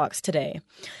cliffs talks today.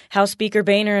 House Speaker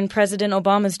Boehner and President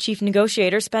Obama's chief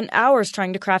negotiator spent hours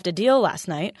trying to craft a deal last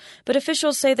night, but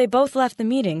officials say they both left the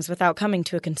meetings without coming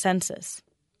to a consensus.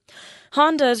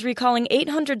 Honda is recalling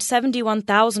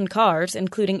 871,000 cars,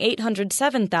 including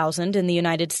 807,000 in the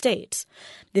United States.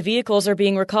 The vehicles are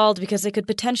being recalled because they could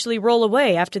potentially roll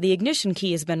away after the ignition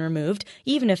key has been removed,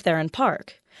 even if they're in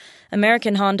park.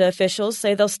 American Honda officials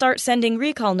say they'll start sending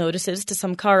recall notices to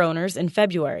some car owners in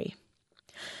February.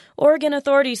 Oregon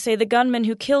authorities say the gunman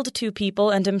who killed 2 people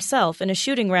and himself in a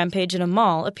shooting rampage in a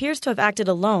mall appears to have acted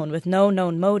alone with no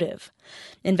known motive.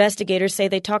 Investigators say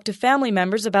they talked to family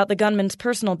members about the gunman's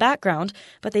personal background,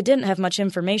 but they didn't have much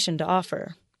information to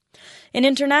offer. In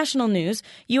international news,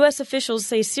 U.S. officials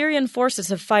say Syrian forces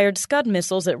have fired Scud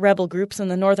missiles at rebel groups in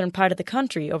the northern part of the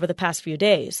country over the past few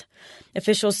days.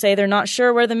 Officials say they're not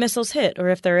sure where the missiles hit or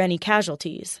if there are any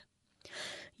casualties.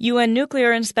 UN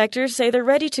nuclear inspectors say they're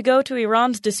ready to go to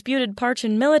Iran's disputed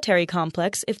Parchin military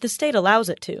complex if the state allows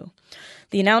it to.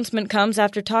 The announcement comes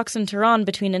after talks in Tehran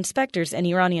between inspectors and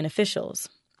Iranian officials.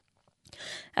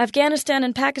 Afghanistan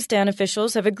and Pakistan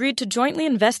officials have agreed to jointly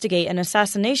investigate an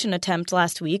assassination attempt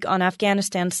last week on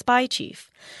Afghanistan's spy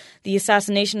chief. The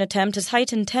assassination attempt has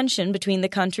heightened tension between the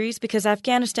countries because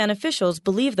Afghanistan officials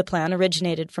believe the plan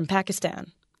originated from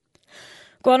Pakistan.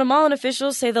 Guatemalan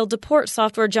officials say they'll deport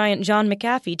software giant John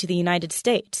McAfee to the United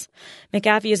States.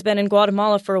 McAfee has been in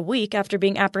Guatemala for a week after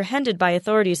being apprehended by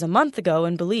authorities a month ago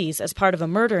in Belize as part of a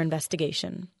murder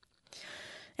investigation.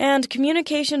 And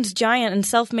communications giant and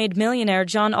self-made millionaire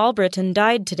John Albritton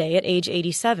died today at age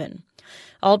 87.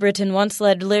 Albritton once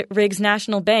led Riggs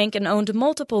National Bank and owned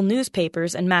multiple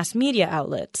newspapers and mass media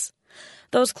outlets.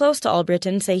 Those close to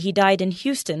Albritton say he died in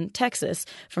Houston, Texas,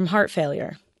 from heart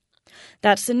failure.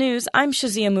 That's the news. I'm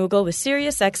Shazia Mughal with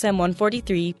Sirius XM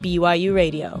 143 BYU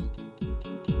Radio.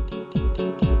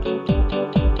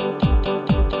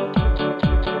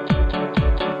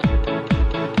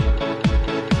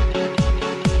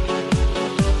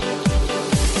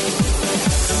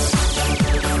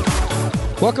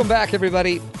 Welcome back,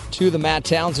 everybody, to the Matt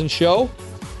Townsend Show.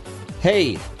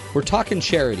 Hey, we're talking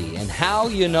charity and how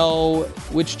you know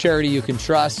which charity you can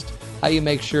trust, how you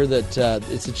make sure that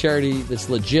it's a charity that's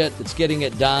legit, that's getting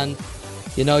it done.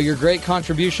 You know, your great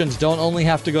contributions don't only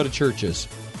have to go to churches.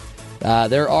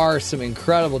 There are some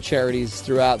incredible charities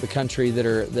throughout the country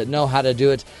that know how to do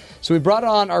it. So we brought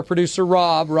on our producer,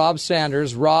 Rob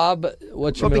Sanders. Rob,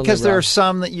 what's your middle name, because there Rob? are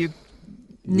some that you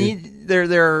need.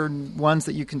 There are ones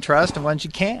that you can trust and ones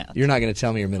you can't. You're not going to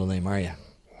tell me your middle name, are you?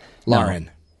 Lauren.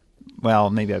 No. Well,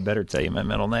 maybe I better tell you my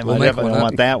middle name. We'll I definitely don't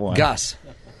want that one. Gus.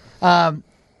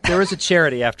 There was a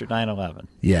charity after 9/11.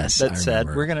 Yes, that said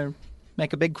we're going to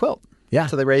make a big quilt. Yeah.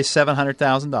 So they raised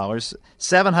 $700,000,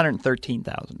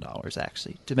 $713,000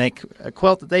 actually, to make a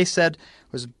quilt that they said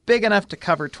was big enough to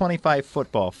cover 25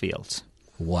 football fields.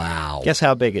 Wow. Guess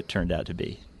how big it turned out to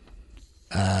be?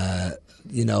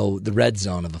 The red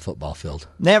zone of a football field.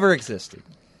 Never existed.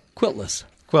 Quiltless.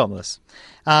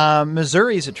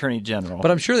 Missouri's Attorney General.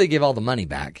 But I'm sure they give all the money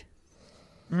back.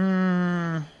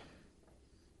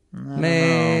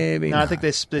 Maybe no, not. I think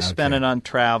they spent it on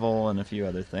travel and a few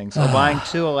other things. So buying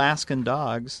 2 Alaskan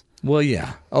dogs. Well,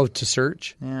 yeah. Oh, to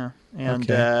search? Yeah, and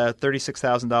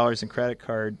 $36,000 in credit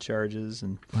card charges,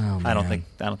 and I don't think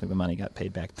the money got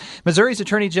paid back. Missouri's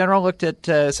Attorney General looked at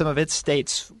some of its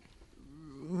states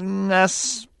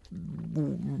less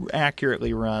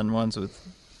accurately run ones with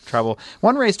trouble.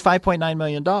 One raised $5.9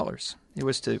 million. It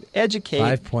was to educate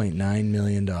 $5.9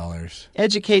 million.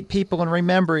 Educate people in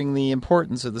remembering the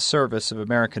importance of the service of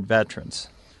American veterans.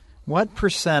 What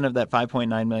percent of that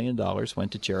 $5.9 million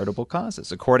went to charitable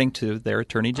causes, according to their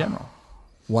Attorney General?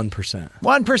 1%.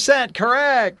 1%,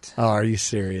 correct. Oh, are you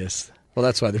serious? Well,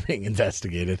 that's why they're being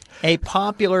investigated. A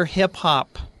popular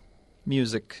hip-hop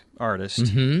music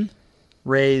artist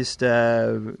raised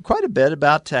quite a bit,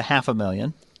 about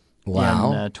 $500,000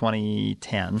 in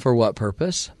 2010. For what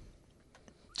purpose?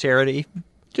 Charity.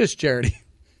 Just charity.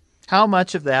 How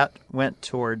much of that went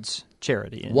towards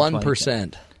charity?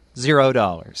 1%.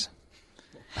 $0.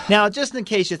 Now, just in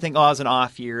case you think, it was an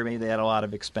off year, maybe they had a lot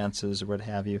of expenses or what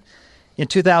have you. In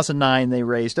 2009, they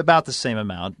raised about the same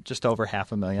amount, just over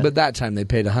 $500,000. But that time they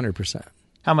paid 100%.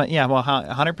 How much? Yeah, well,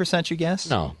 100% you guess?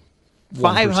 No.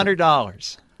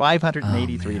 $500.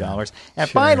 $583. And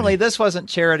finally, this wasn't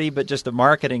charity, but just a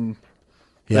marketing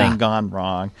thing gone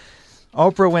wrong.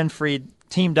 Oprah Winfrey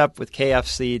teamed up with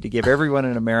KFC to give everyone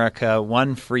in America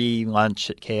one free lunch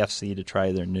at KFC to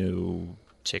try their new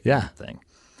chicken thing.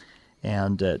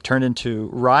 And it turned into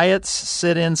riots,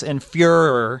 sit-ins, and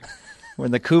furor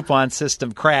when the coupon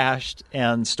system crashed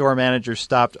and store managers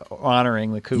stopped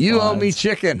honoring the coupons. You owe me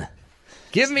chicken.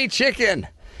 Give me chicken.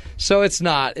 So it's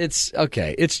not. It's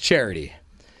okay. It's charity.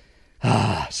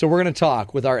 So we're going to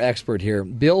talk with our expert here,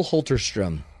 Bill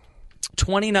Hulterstrom.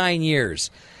 29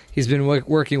 years he's been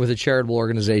working with a charitable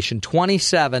organization,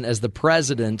 27 as the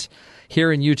president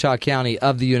here in Utah County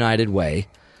of the United Way.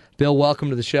 Bill, welcome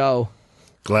to the show.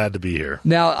 Glad to be here.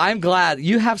 Now, I'm glad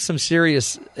you have some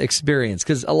serious experience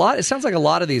because it sounds like a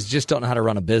lot of these just don't know how to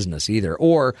run a business either,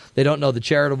 or they don't know the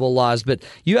charitable laws. But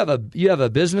you have a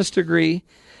business degree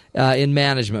in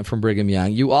management from Brigham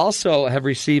Young. You also have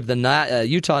received the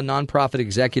Utah Nonprofit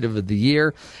Executive of the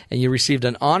Year, and you received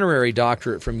an honorary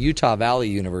doctorate from Utah Valley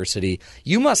University.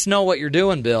 You must know what you're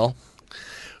doing, Bill.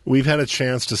 We've had a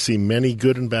chance to see many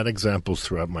good and bad examples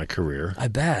throughout my career. I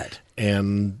bet.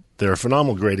 And there are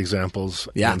phenomenal great examples,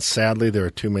 and sadly there are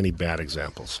too many bad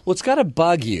examples. Well, it's got to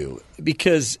bug you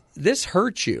because this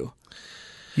hurts you.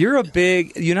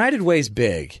 United Way's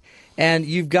big. And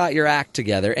you've got your act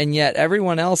together, and yet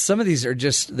everyone else, some of these are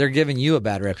they're giving you a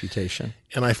bad reputation.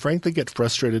 And I frankly get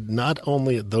frustrated not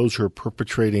only at those who are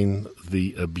perpetrating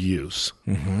the abuse,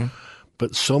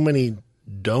 but so many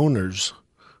donors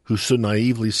who so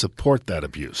naively support that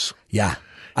abuse. Yeah.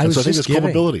 I think it's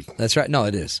culpability. That's right. No,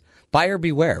 it is. Buyer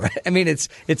beware, right? I mean,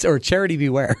 it's or charity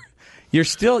beware.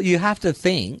 You have to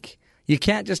think. You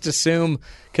can't just assume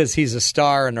because he's a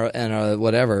star and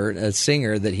a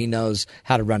singer that he knows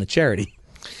how to run a charity.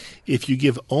 If you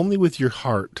give only with your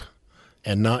heart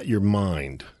and not your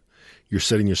mind, you're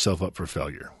setting yourself up for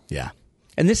failure. Yeah.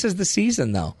 And this is the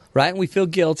season, though, right? And we feel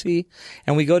guilty,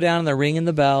 and we go down and they're ringing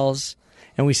the bells,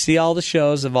 and we see all the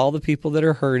shows of all the people that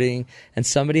are hurting, and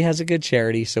somebody has a good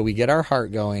charity, so we get our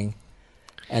heart going,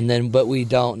 but we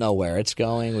don't know where it's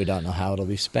going. We don't know how it'll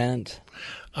be spent.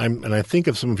 And I think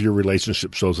of some of your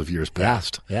relationship shows of years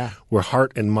past, where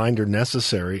heart and mind are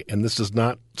necessary, and this does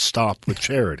not stop with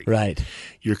charity. Right.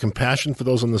 Your compassion for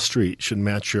those on the street should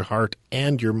match your heart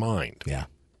and your mind. Yeah.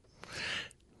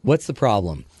 What's the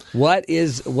problem? What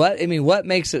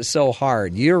makes it so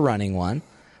hard? You're running one.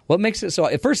 What makes it so?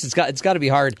 At first, it's got to be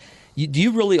hard. Do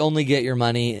you really only get your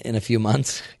money in a few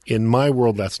months? In my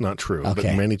world, that's not true. Okay. But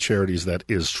in many charities, that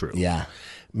is true. Yeah.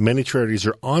 Many charities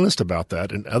are honest about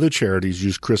that, and other charities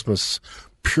use Christmas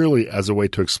purely as a way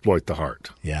to exploit the heart.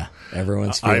 Yeah,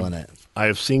 everyone's feeling it. I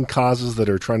have seen causes that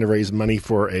are trying to raise money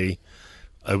for a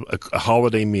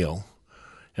holiday meal,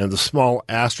 and the small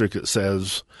asterisk that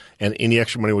says, and any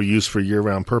extra money will use for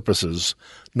year-round purposes,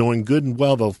 knowing good and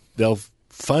well they'll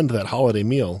fund that holiday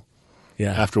meal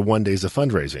after 1 day of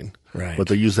fundraising. Right. But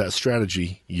they use that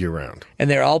strategy year-round. And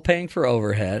they're all paying for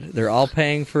overhead. They're all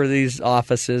paying for these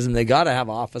offices, and they got to have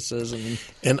offices.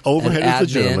 And overhead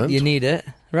is legitimate. You need it.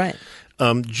 Right.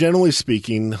 Generally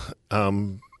speaking,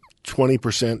 20%,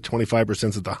 25%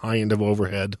 is at the high end of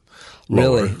overhead.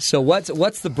 Lower. Really? So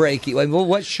what's the break?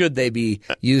 What should they be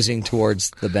using towards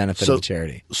the benefit of the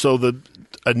charity? So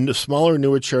a smaller,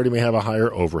 newer charity may have a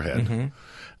higher overhead. Mm-hmm.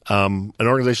 An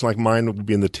organization like mine would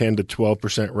be in the 10 to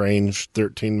 12% range,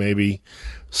 13 maybe,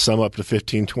 some up to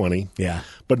 15, 20. Yeah.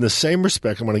 But in the same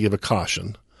respect, I'm going to give a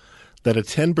caution that a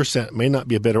 10% may not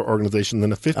be a better organization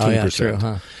than a 15%. Oh, yeah, true,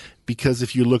 huh? Because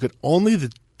if you look at only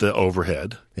the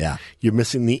overhead, you're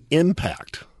missing the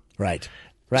impact. Right.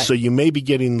 So you may be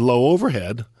getting low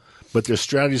overhead, but their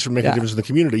strategies for making a difference in the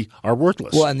community are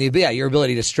worthless. Well, and your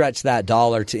ability to stretch that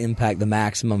dollar to impact the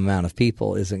maximum amount of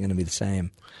people isn't going to be the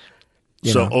same.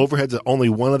 So overhead's only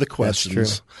one of the questions.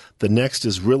 That's true. The next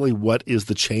is really what is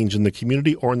the change in the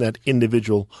community or in that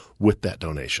individual with that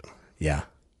donation. Yeah.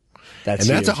 That's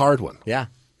a hard one. Yeah.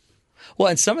 Well,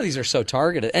 and some of these are so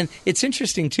targeted. And it's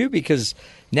interesting, too, because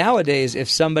nowadays if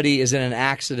somebody is in an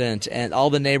accident and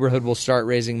all the neighborhood will start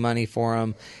raising money for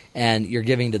them and you're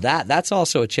giving to that, that's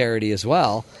also a charity as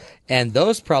well. And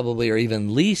those probably are even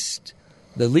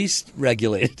the least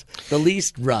regulated, the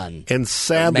least run, and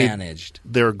sadly managed.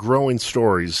 There are growing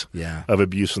stories of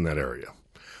abuse in that area.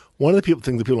 One of the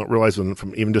things that people don't realize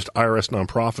from even just IRS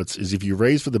nonprofits is if you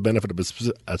raise for the benefit of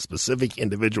a specific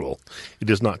individual, it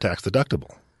is not tax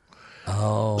deductible.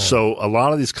 Oh. So a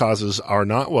lot of these causes are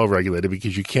not well regulated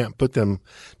because you can't put them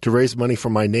to raise money for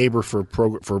my neighbor for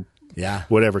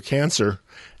whatever cancer.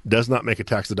 Does not make a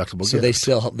tax deductible gift.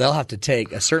 So they'll have to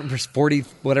take a certain 40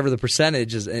 whatever the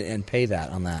percentage is and pay that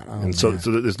on that. Oh, and so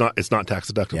it's not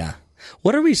tax deductible. Yeah.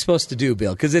 What are we supposed to do,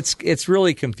 Bill? Because it's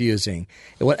really confusing.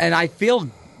 And I feel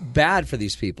bad for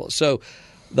these people. So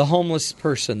the homeless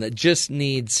person that just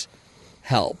needs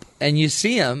help, and you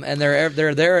see them, and they're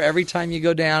there every time you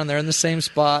go down, and they're in the same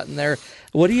spot, and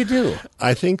what do you do?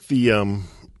 I think the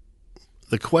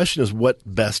question is what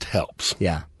best helps.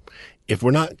 Yeah. If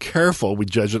we're not careful, we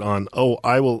judge it on,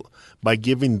 by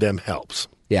giving them helps.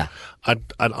 Yeah.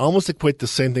 I'd almost equate the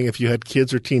same thing if you had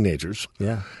kids or teenagers.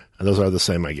 Yeah. And those are the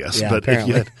same, I guess. Yeah, but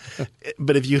apparently.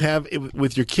 if you have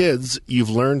with your kids, you've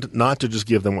learned not to just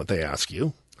give them what they ask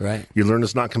you. Right. You learn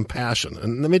it's not compassion.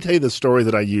 And let me tell you the story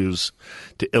that I use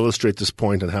to illustrate this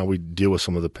point and how we deal with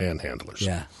some of the panhandlers.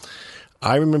 Yeah.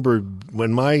 I remember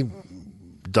when my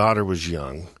daughter was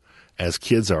young, as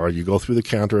kids are, you go through the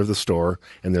counter of the store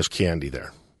and there's candy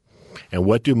there. And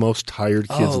what do most tired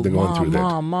kids have been going through there?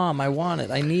 Mom, I want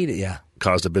it. I need it. Yeah.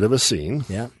 Caused a bit of a scene.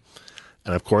 Yeah.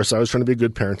 And of course, I was trying to be a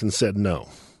good parent and said no.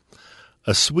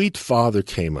 A sweet father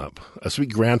came up, a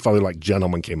sweet grandfather-like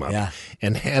gentleman came up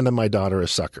and handed my daughter a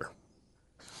sucker.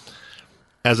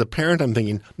 As a parent, I'm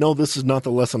thinking, no, this is not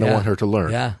the lesson I want her to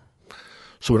learn. Yeah.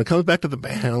 So when it comes back to the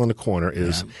panhandle in the corner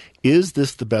is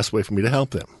this the best way for me to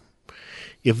help them?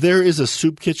 If there is a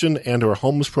soup kitchen and or a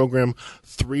homeless program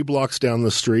 3 blocks down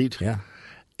the street,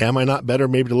 am I not better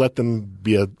maybe to let them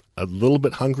be a little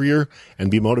bit hungrier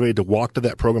and be motivated to walk to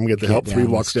that program and get the help 3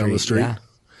 blocks down the street? Yeah.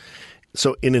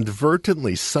 So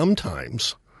inadvertently,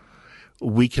 sometimes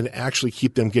we can actually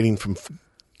keep them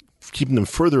keeping them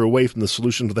further away from the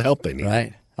solution to the help they need.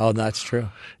 Right. Oh, that's true.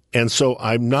 And so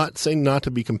I'm not saying not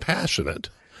to be compassionate.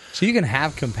 So you can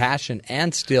have compassion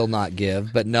and still not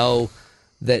give, but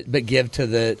give to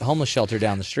the homeless shelter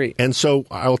down the street. And so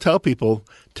I'll tell people,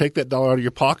 take that dollar out of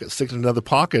your pocket, stick it in another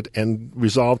pocket, and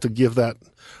resolve to give that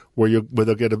where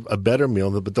they'll get a better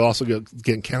meal, but they'll also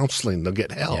get counseling, they'll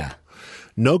get help. Yeah.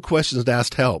 No questions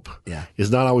asked help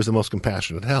is not always the most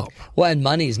compassionate help. Well, and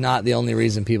money's not the only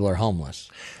reason people are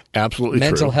homeless. Absolutely true.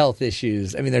 Mental health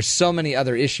issues. I mean, there's so many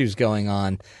other issues going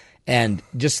on, and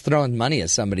just throwing money at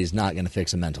somebody is not going to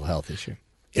fix a mental health issue.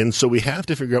 And so we have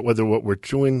to figure out whether what we're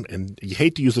doing, and you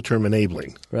hate to use the term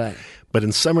enabling, right? But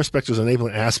in some respects, there's an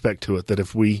enabling aspect to it that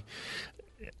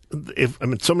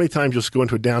so many times you'll go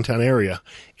into a downtown area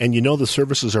and you know the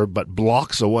services are but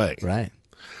blocks away. Right.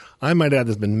 I might add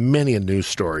there's been many a news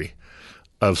story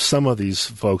of some of these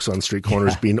folks on street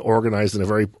corners being organized in a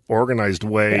very organized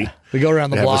way. Yeah. They go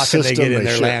around the block and they get in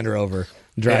their Land Rover,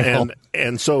 drive home.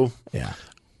 And so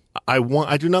I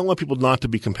do not want people not to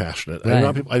be compassionate.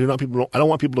 Right. I don't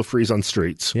want people to freeze on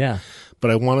streets. Yeah.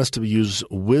 But I want us to use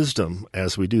wisdom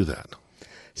as we do that.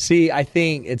 See, I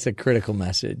think it's a critical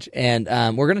message. And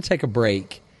we're going to take a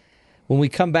break. When we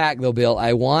come back, though, Bill,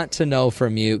 I want to know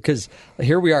from you, because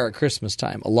here we are at Christmas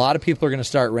time. A lot of people are going to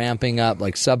start ramping up,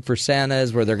 like Sub for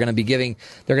Santas, where they're going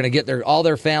to get all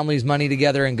their family's money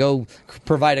together and go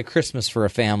provide a Christmas for a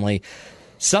family.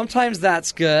 Sometimes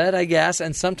that's good, I guess,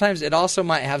 and sometimes it also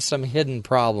might have some hidden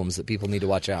problems that people need to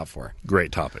watch out for.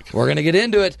 Great topic. We're going to get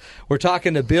into it. We're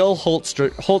talking to Bill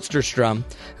Holsterstrom,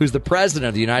 who's the president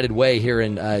of the United Way here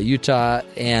in Utah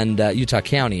and Utah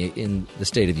County in the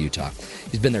state of Utah.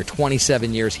 He's been there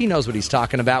 27 years. He knows what he's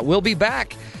talking about. We'll be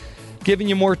back giving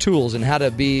you more tools on how to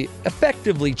be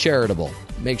effectively charitable.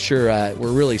 Make sure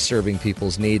we're really serving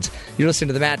people's needs. You're listening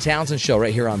to The Matt Townsend Show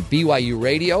right here on BYU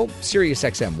Radio, Sirius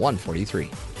XM 143.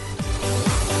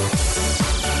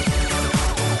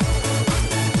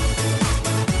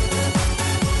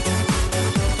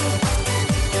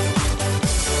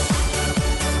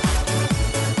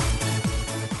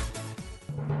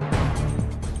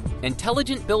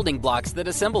 Intelligent building blocks that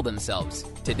assemble themselves.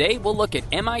 Today we'll look at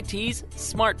MIT's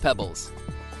Smart Pebbles.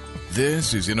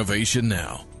 This is Innovation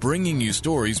Now, bringing you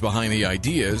stories behind the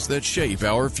ideas that shape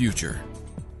our future.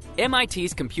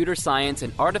 MIT's Computer Science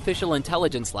and Artificial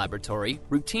Intelligence Laboratory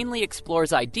routinely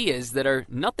explores ideas that are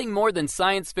nothing more than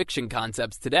science fiction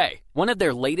concepts today. One of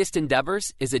their latest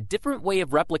endeavors is a different way of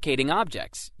replicating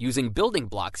objects using building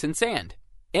blocks and sand.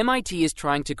 MIT is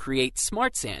trying to create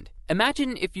smart sand.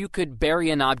 Imagine if you could bury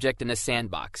an object in a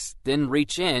sandbox, then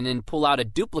reach in and pull out a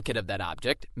duplicate of that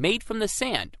object made from the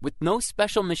sand with no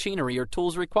special machinery or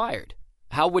tools required.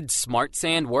 How would smart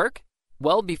sand work?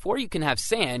 Well, before you can have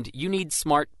sand, you need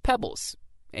smart pebbles,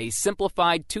 a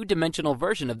simplified two-dimensional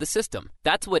version of the system.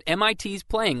 That's what MIT's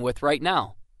playing with right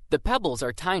now. The pebbles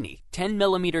are tiny,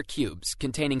 10-millimeter cubes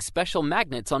containing special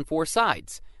magnets on 4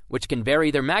 sides, which can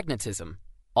vary their magnetism.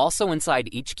 Also inside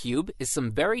each cube is some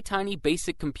very tiny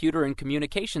basic computer and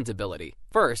communications ability.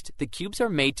 First, the cubes are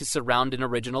made to surround an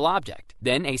original object.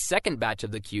 Then a second batch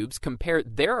of the cubes compare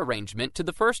their arrangement to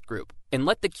the first group and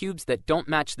let the cubes that don't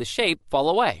match the shape fall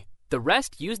away. The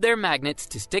rest use their magnets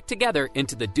to stick together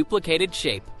into the duplicated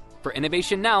shape. For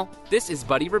Innovation Now, this is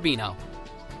Buddy Rubino.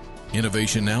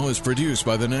 Innovation Now is produced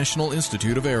by the National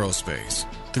Institute of Aerospace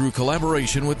through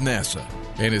collaboration with NASA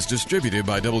and is distributed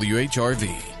by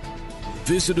WHRV.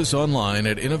 Visit us online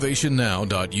at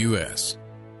innovationnow.us.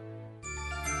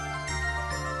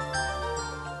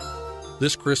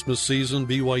 This Christmas season,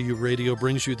 BYU Radio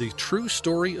brings you the true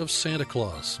story of Santa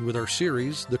Claus with our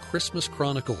series, The Christmas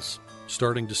Chronicles.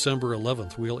 Starting December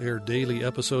 11th, we'll air daily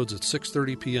episodes at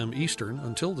 6:30 p.m. Eastern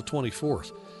until the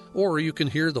 24th. Or you can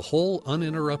hear the whole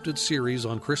uninterrupted series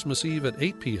on Christmas Eve at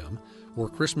 8 p.m. or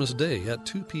Christmas Day at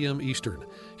 2 p.m. Eastern,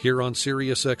 here on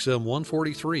Sirius XM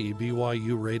 143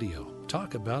 BYU Radio.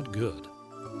 Talk about good.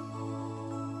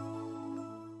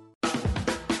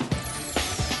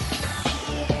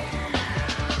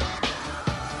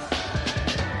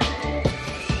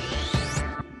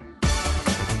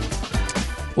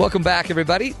 Welcome back,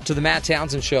 everybody, to the Matt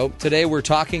Townsend Show. Today we're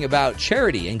talking about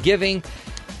charity and giving.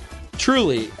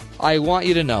 Truly, I want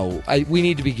you to know, we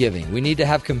need to be giving. We need to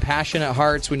have compassionate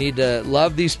hearts. We need to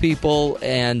love these people,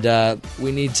 and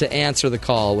we need to answer the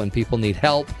call when people need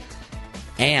help.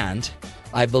 And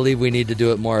I believe we need to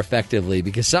do it more effectively,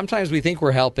 because sometimes we think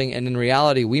we're helping, and in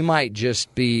reality, we might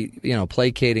just be,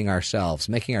 placating ourselves,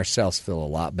 making ourselves feel a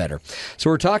lot better. So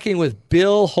we're talking with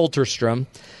Bill Holterstrom.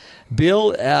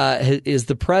 Bill is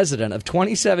the president of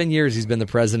 27 years. He's been the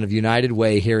president of United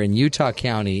Way here in Utah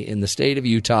County in the state of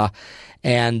Utah.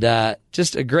 And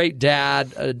just a great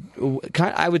dad.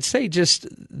 I would say just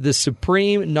the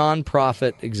supreme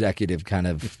nonprofit executive kind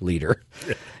of leader.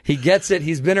 He gets it.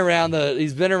 He's been around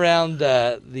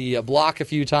the block a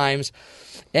few times.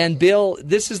 And Bill,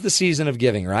 this is the season of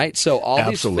giving, right? So all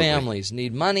Absolutely. These families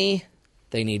need money.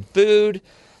 They need food.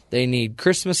 They need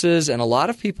Christmases. And a lot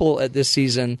of people at this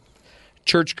season,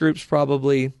 church groups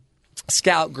probably,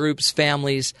 scout groups,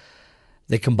 families,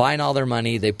 they combine all their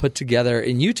money. They put together,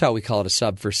 in Utah we call it a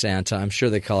sub for Santa. I'm sure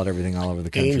they call it everything all over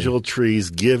the country. Angel trees,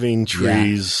 giving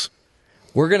trees. Yeah.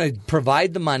 We're going to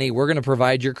provide the money. We're going to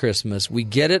provide your Christmas. We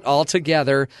get it all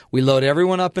together. We load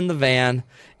everyone up in the van,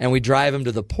 and we drive them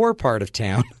to the poor part of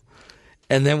town.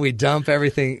 And then we dump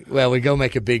everything. Well, we go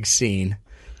make a big scene.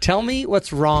 Tell me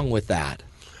what's wrong with that,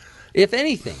 if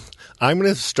anything. I'm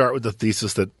going to start with the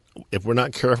thesis that if we're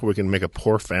not careful, we can make a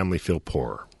poor family feel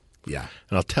poorer. Yeah.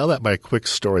 And I'll tell that by a quick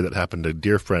story that happened to a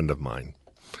dear friend of mine.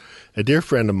 A dear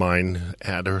friend of mine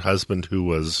had her husband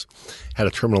who had a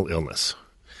terminal illness.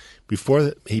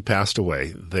 Before he passed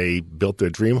away, they built their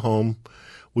dream home,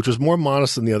 which was more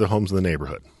modest than the other homes in the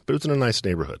neighborhood, but it was in a nice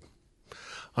neighborhood.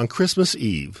 On Christmas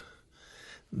Eve,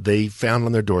 they found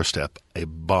on their doorstep a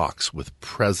box with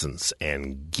presents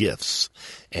and gifts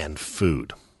and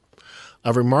food.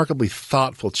 A remarkably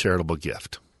thoughtful charitable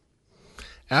gift.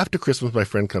 After Christmas, my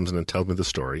friend comes in and tells me the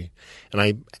story, and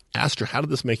I asked her, how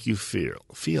did this make you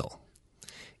feel?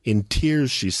 In tears,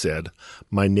 she said,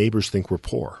 my neighbors think we're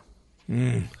poor.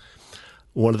 One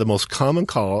of the most common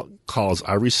calls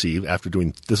I receive after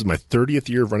this is my 30th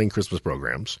year of running Christmas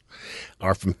programs,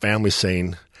 are from families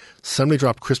saying, somebody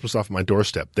dropped Christmas off my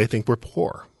doorstep. They think we're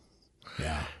poor.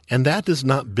 Yeah. And that does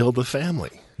not build a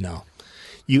family. No.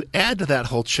 You add to that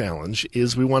whole challenge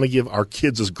is we want to give our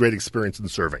kids this great experience in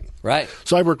serving. Right.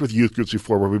 So I've worked with youth groups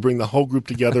before where we bring the whole group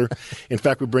together. In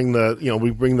fact, we bring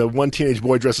the one teenage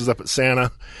boy dresses up at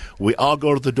Santa. We all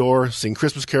go to the door, sing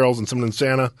Christmas carols and summon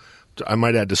Santa. I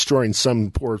might add, destroying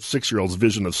some poor 6-year-old's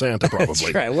vision of Santa, probably.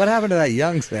 That's right. What happened to that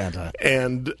young Santa?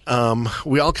 And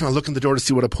we all kind of look in the door to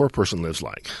see what a poor person lives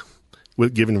like,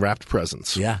 with giving wrapped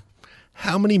presents. Yeah.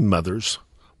 How many mothers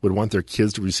would want their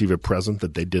kids to receive a present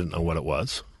that they didn't know what it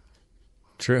was?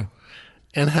 True.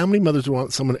 And how many mothers would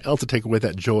want someone else to take away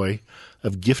that joy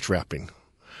of gift wrapping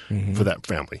for that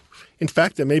family? In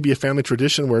fact, there may be a family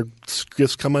tradition where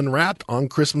gifts come unwrapped on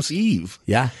Christmas Eve.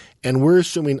 Yeah. And we're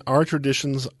assuming our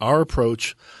traditions, our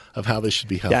approach of how they should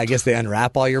be held. Yeah, I guess they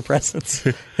unwrap all your presents,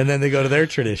 and then they go to their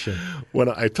tradition. When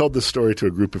I told this story to a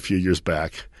group a few years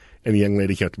back, and a young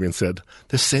lady came up to me and said,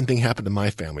 the same thing happened to my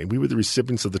family. We were the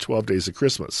recipients of the 12 days of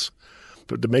Christmas.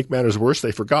 But to make matters worse,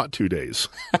 they forgot 2 days.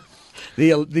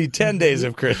 The 10 days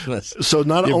of Christmas. So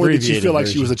not only did she feel like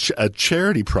she was a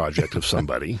charity project of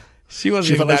somebody, she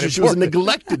wasn't even that important. She was a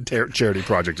neglected charity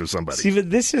project of somebody. See,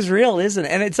 but this is real, isn't it?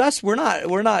 And it's us. We're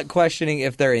not questioning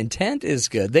if their intent is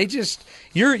good. They just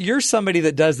you're somebody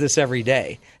that does this every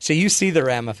day, so you see the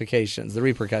ramifications, the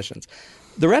repercussions.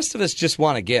 The rest of us just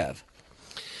want to give.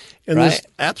 And right?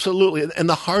 Absolutely, and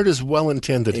the heart is well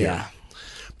intended here. Yeah.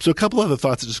 So a couple other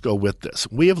thoughts that just go with this.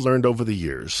 We have learned over the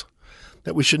years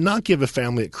that we should not give a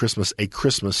family at Christmas a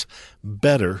Christmas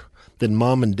better than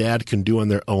mom and dad can do on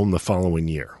their own the following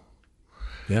year.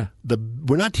 Yeah.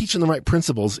 We're not teaching the right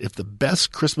principles if the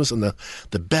best Christmas and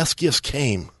the best gifts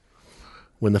came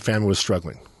when the family was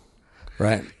struggling.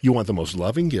 Right. You want the most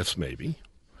loving gifts, maybe.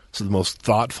 So the most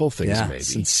thoughtful things, maybe.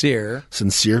 Sincere,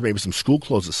 maybe some school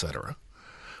clothes, etc.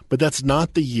 But that's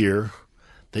not the year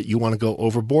that you want to go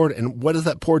overboard. And what is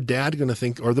that poor dad going to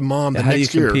think, or the mom, the next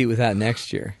year? How do you compete with that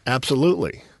next year?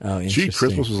 Absolutely. Oh, interesting. Gee,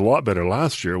 Christmas was a lot better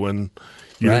last year when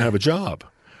you didn't have a job.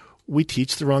 We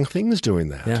teach the wrong things doing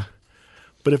that. Yeah.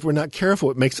 But if we're not careful,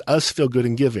 it makes us feel good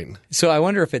in giving. So I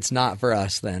wonder if it's not for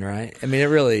us then, right? I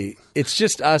mean, it's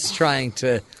just us trying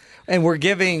to, and we're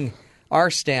giving our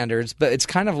standards, but it's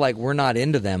kind of like we're not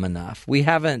into them enough. We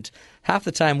haven't, half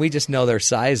the time we just know their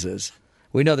sizes.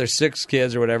 We know there's 6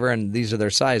 kids or whatever, and these are their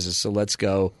sizes, so let's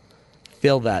go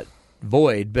fill that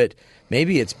void. But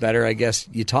maybe it's better, I guess,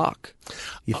 you talk.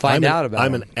 You find out about it.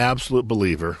 I'm an absolute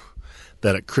believer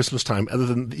that at Christmas time, other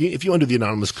than if you undo the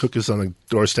anonymous cookies on the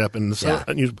doorstep, and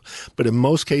but in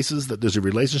most cases that there's a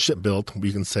relationship built where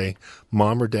you can say,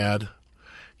 Mom or Dad,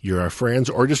 you're our friends,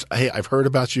 or just, hey, I've heard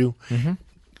about you. Mm-hmm.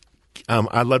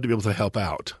 I'd love to be able to help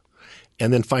out.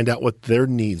 And then find out what their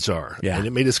needs are. Yeah. And it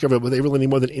may discover what they really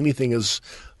need more than anything is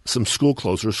some school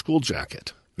clothes or a school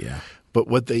jacket. Yeah. But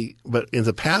what ends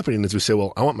up happening is we say,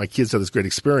 well, I want my kids to have this great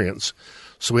experience.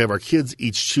 So we have our kids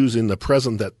each choosing the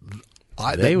present that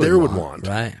they would want.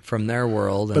 Right, from their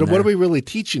world. But what are we really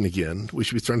teaching again? We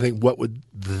should be trying to think, what would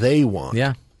they want?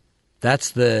 Yeah.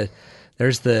 There's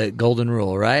the golden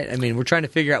rule, right? I mean, we're trying to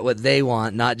figure out what they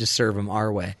want, not just serve them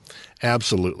our way.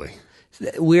 Absolutely.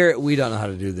 We don't know how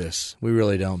to do this. We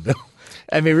really don't, Bill.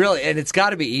 I mean, really, and it's got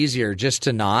to be easier just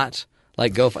to not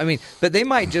go. But they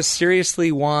might just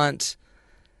seriously want.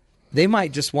 They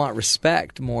might just want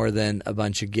respect more than a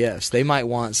bunch of gifts. They might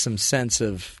want some sense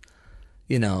of,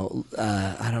 I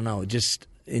don't know, just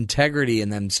integrity in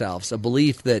themselves, a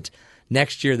belief that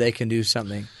next year they can do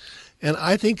something. And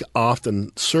I think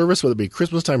often service, whether it be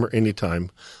Christmas time or any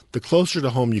time, the closer to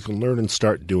home you can learn and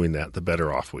start doing that, the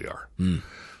better off we are. Mm.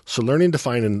 So learning to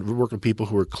find and work with people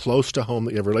who are close to home,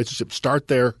 that you have a relationship, start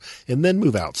there and then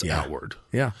move outward.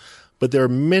 Yeah. But there are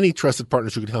many trusted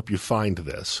partners who can help you find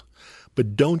this.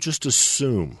 But don't just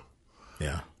assume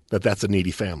that that's a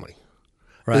needy family.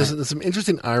 Right. There's some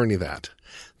interesting irony of that.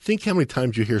 Think how many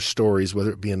times you hear stories, whether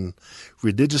it be in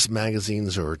religious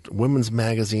magazines or women's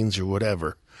magazines or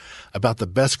whatever, about the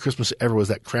best Christmas ever was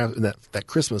that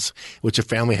Christmas which a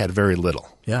family had very little.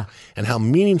 Yeah. And how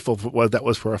meaningful that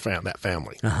was for that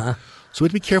family. Uh-huh. So we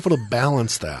have to be careful to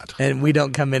balance that. And we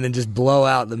don't come in and just blow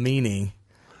out the meaning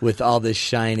with all this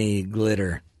shiny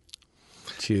glitter.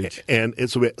 It's huge. And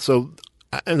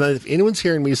if anyone's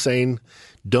hearing me saying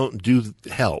don't do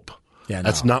help,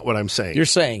 that's not what I'm saying. You're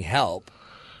saying help.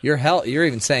 You're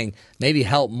even saying maybe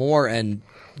help more and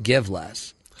give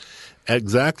less.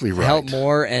 Exactly right. Help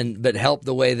more, but help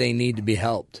the way they need to be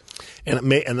helped. And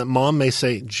the mom may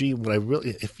say, "Gee,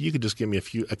 if you could just give me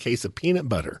a case of peanut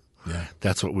butter,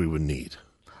 that's what we would need."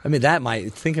 I mean,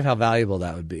 think of how valuable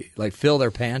that would be. Like fill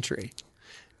their pantry.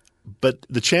 But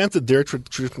the chance that their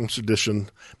tradition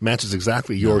matches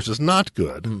exactly yours is not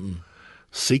good. Mm-mm.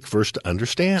 Seek first to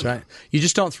understand. That's right. You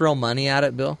just don't throw money at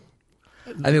it, Bill.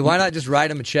 I mean, why not just write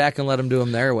them a check and let them do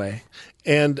them their way?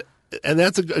 And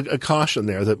that's a caution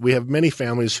there, that we have many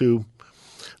families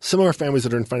some of our families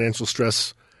that are in financial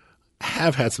stress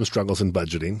have had some struggles in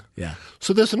budgeting. Yeah.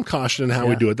 So there's some caution in how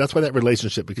we do it. That's why that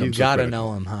relationship becomes You've got to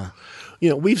know them, huh?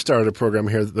 We've started a program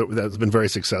here that's been very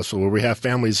successful where we have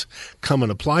families come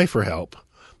and apply for help,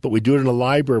 but we do it in a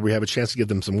library. We have a chance to give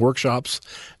them some workshops,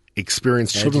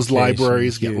 experience children's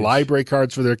libraries, get library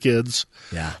cards for their kids.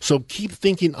 Yeah. So keep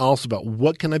thinking also about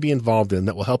what can I be involved in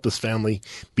that will help this family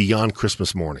beyond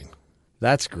Christmas morning.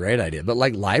 That's a great idea. But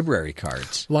like library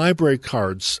cards. Library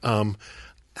cards.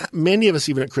 Many of us,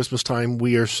 even at Christmas time,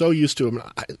 we are so used to them.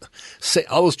 Say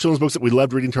all those children's books that we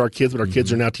loved reading to our kids, but our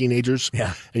kids are now teenagers.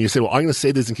 Yeah. And you say, well, I'm going to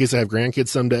save these in case I have grandkids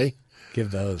someday. Give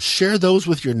those. Share those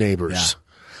with your neighbors. Yeah.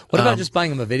 What about just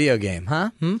buying them a video game, huh?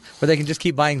 Where they can just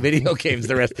keep buying video games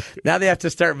the rest. Now they have to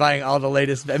start buying all the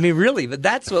latest. I mean, really, but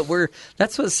that's what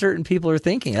certain people are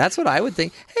thinking. That's what I would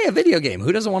think. Hey, a video game.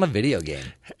 Who doesn't want a video game?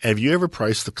 Have you ever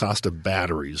priced the cost of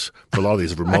batteries for a lot of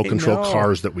these remote control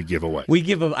cars that we give away? We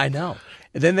give them, I know.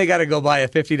 And then they got to go buy a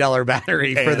 $50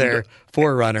 battery for their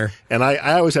Forerunner. And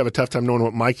I always have a tough time knowing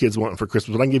what my kids want for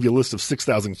Christmas, but I can give you a list of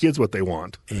 6,000 kids what they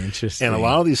want. Interesting. And a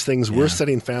lot of these things, we're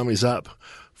setting families up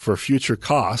for future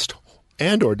cost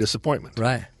and or disappointment.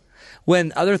 Right.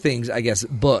 When other things, I guess,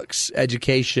 books,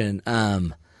 education,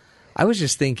 I was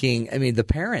just thinking, I mean, the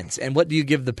parents. And what do you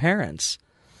give the parents?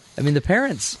 I mean, the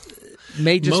parents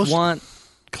may just want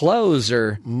clothes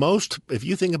or... If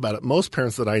you think about it, most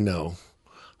parents that I know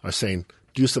are saying,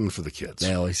 do something for the kids.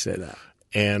 They always say that.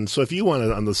 And so if you want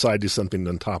to, on the side, do something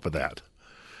on top of that.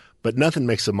 But nothing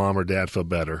makes a mom or dad feel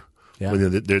better when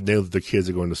they know that their kids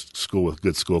are going to school with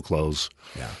good school clothes.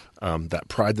 Yeah. That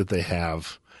pride that they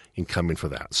have in coming for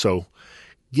that. So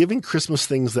giving Christmas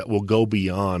things that will go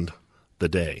beyond the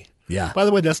day. Yeah. By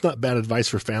the way, that's not bad advice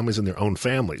for families in their own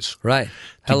families. Right.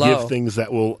 To give things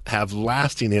that will have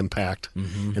lasting impact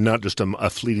and not just a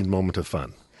fleeting moment of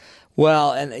fun.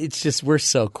 Well, and it's just we're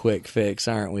so quick fix,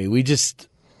 aren't we?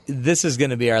 This is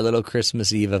going to be our little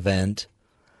Christmas Eve event.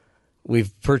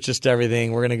 We've purchased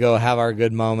everything. We're going to go have our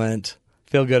good moment,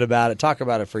 feel good about it, talk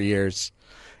about it for years.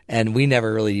 And we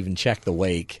never really even check the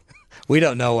wake. We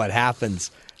don't know what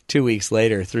happens 2 weeks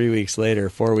later, 3 weeks later,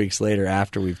 4 weeks later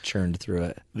after we've churned through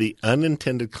it. The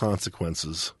unintended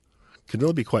consequences can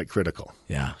really be quite critical.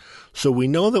 Yeah. So we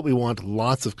know that we want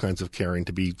lots of kinds of caring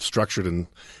to be structured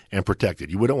and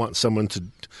protected. You wouldn't want someone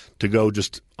to go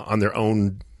just on their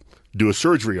own, do a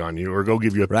surgery on you or go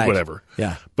give you whatever.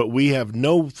 Yeah. But we have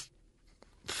no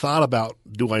thought about,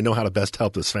 do I know how to best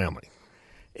help this family?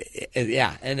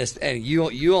 Yeah, and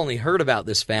you only heard about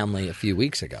this family a few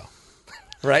weeks ago,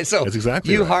 right? So that's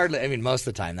exactly you right. hardly. I mean, most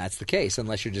of the time that's the case,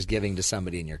 unless you're just giving to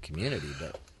somebody in your community.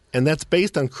 And that's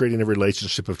based on creating a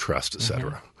relationship of trust,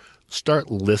 etc. Start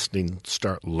listening,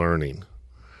 start learning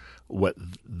what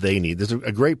they need. There's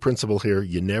a great principle here.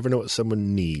 You never know what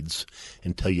someone needs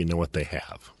until you know what they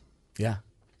have. Yeah,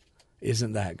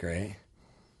 isn't that great?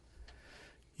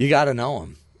 You got to know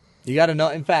them. You got to know.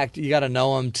 In fact, you got to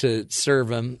know them to serve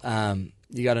them.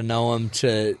 You got to know them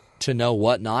to know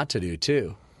what not to do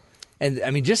too. And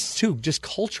I mean, just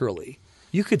culturally,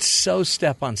 you could so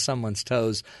step on someone's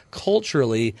toes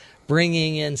culturally,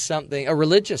 bringing in a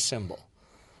religious symbol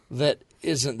that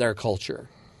isn't their culture.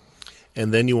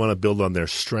 And then you want to build on their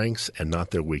strengths and not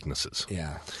their weaknesses.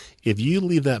 Yeah. If you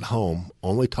leave that home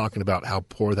only talking about how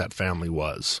poor that family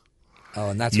was,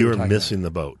 and that's you're missing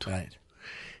the boat. Right.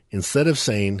 Instead of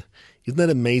saying, isn't that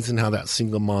amazing how that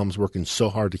single mom's working so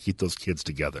hard to keep those kids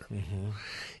together? Mm-hmm.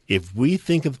 If we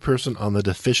think of the person on the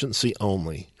deficiency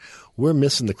only, we're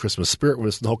missing the Christmas spirit. We're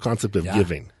missing the whole concept of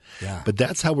giving. Yeah. But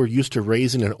that's how we're used to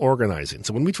raising and organizing.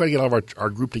 So when we try to get all of our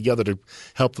group together to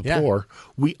help the poor,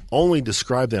 we only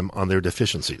describe them on their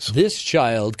deficiencies. This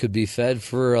child could be fed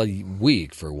for a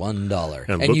week for $1.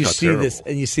 And you see terrible. this,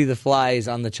 and you see the flies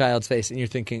on the child's face, and you're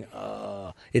thinking,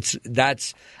 and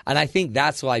I think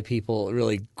that's why people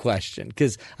really question,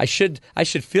 because I should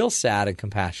feel sad and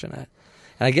compassionate,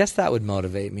 and I guess that would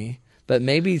motivate me, but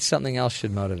maybe something else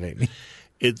should motivate me.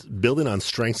 It's building on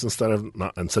strengths instead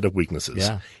of weaknesses.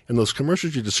 Yeah. And those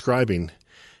commercials you're describing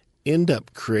end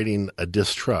up creating a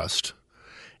distrust.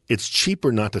 It's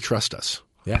cheaper not to trust us.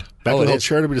 Yeah. Back to the whole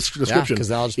charitable description.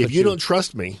 Yeah, if you don't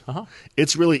trust me,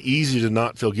 it's really easy to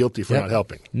not feel guilty for not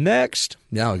helping. Next.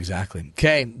 No, exactly.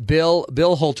 Okay, Bill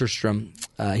Holterstrom,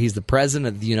 he's the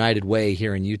president of the United Way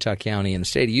here in Utah County in the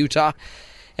state of Utah,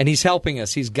 and he's helping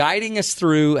us. He's guiding us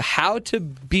through how to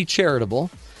be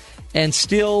charitable and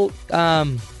still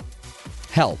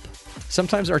help.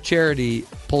 Sometimes our charity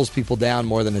pulls people down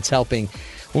more than it's helping.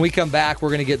 When we come back, we're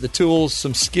going to get the tools,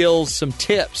 some skills, some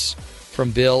tips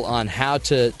from Bill on how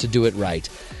to do it right.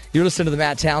 You're listening to the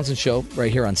Matt Townsend Show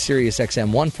right here on Sirius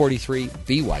XM 143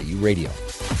 BYU Radio.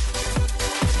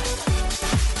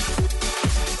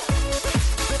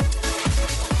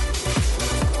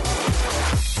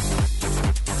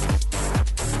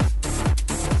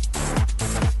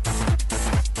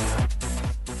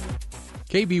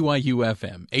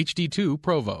 KBYU-FM, HD2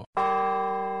 Provo.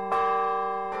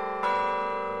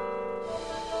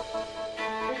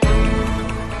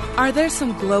 Are there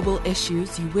some global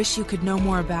issues you wish you could know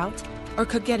more about or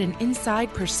could get an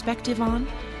inside perspective on?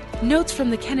 Notes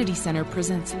from the Kennedy Center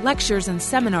presents lectures and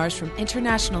seminars from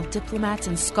international diplomats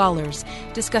and scholars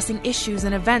discussing issues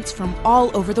and events from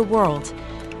all over the world.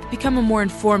 Become a more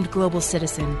informed global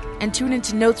citizen and tune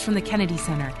into Notes from the Kennedy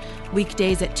Center,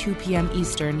 weekdays at 2 p.m.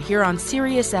 Eastern here on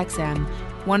Sirius XM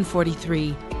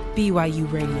 143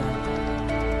 BYU Radio.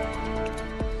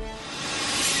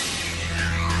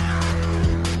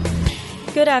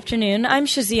 Good afternoon. I'm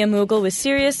Shazia Mughal with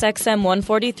Sirius XM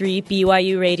 143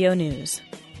 BYU Radio News.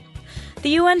 The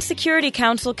UN Security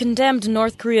Council condemned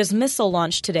North Korea's missile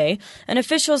launch today, and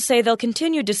officials say they'll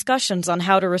continue discussions on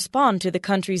how to respond to the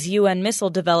country's UN missile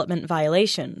development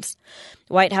violations.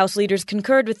 White House leaders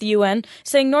concurred with the UN,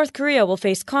 saying North Korea will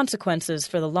face consequences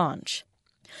for the launch.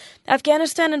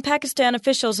 Afghanistan and Pakistan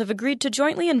officials have agreed to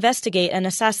jointly investigate an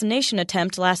assassination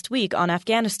attempt last week on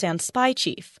Afghanistan's spy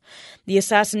chief. The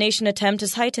assassination attempt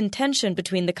has heightened tension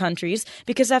between the countries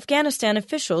because Afghanistan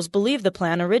officials believe the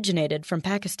plan originated from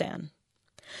Pakistan.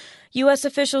 U.S.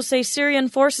 officials say Syrian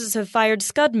forces have fired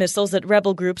Scud missiles at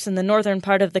rebel groups in the northern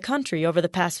part of the country over the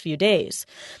past few days.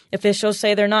 Officials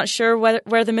say they're not sure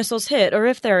where the missiles hit or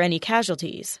if there are any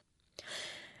casualties.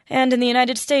 And in the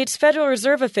United States, Federal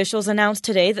Reserve officials announced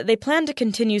today that they plan to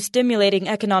continue stimulating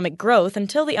economic growth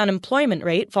until the unemployment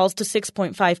rate falls to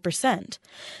 6.5%.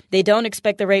 They don't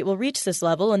expect the rate will reach this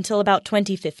level until about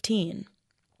 2015.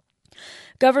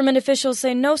 Government officials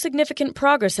say no significant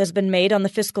progress has been made on the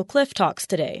fiscal cliff talks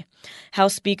today.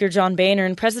 House Speaker John Boehner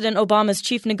and President Obama's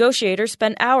chief negotiator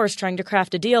spent hours trying to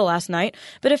craft a deal last night,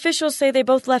 but officials say they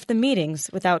both left the meetings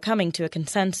without coming to a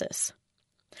consensus.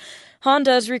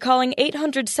 Honda is recalling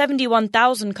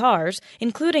 871,000 cars,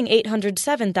 including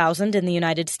 807,000 in the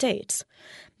United States.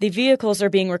 The vehicles are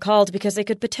being recalled because they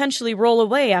could potentially roll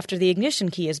away after the ignition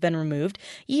key has been removed,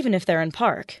 even if they're in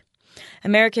park.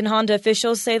 American Honda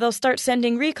officials say they'll start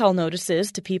sending recall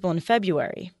notices to people in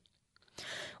February.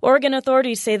 Oregon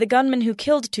authorities say the gunman who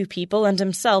killed 2 people and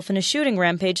himself in a shooting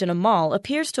rampage in a mall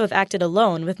appears to have acted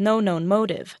alone with no known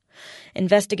motive.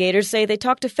 Investigators say they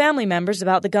talked to family members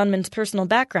about the gunman's personal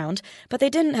background, but they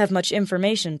didn't have much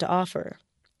information to offer.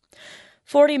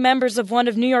 40 members of one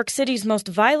of New York City's most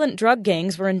violent drug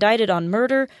gangs were indicted on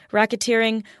murder,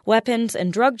 racketeering, weapons,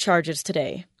 and drug charges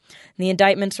today. The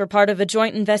indictments were part of a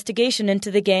joint investigation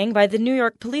into the gang by the New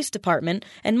York Police Department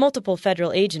and multiple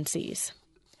federal agencies.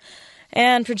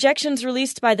 And projections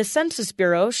released by the Census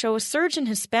Bureau show a surge in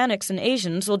Hispanics and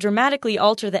Asians will dramatically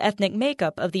alter the ethnic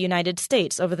makeup of the United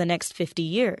States over the next 50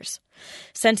 years.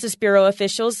 Census Bureau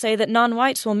officials say that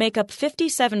non-whites will make up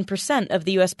 57% of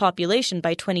the U.S. population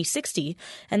by 2060,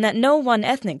 and that no one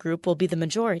ethnic group will be the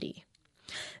majority.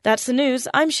 That's the news.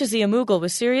 I'm Shazia Mughal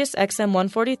with Sirius XM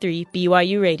 143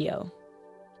 BYU Radio.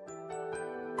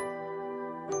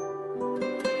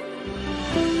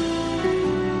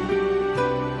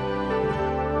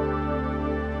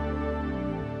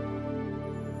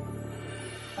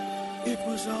 It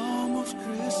was almost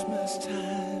Christmas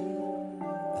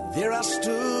time. There I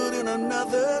stood in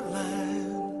another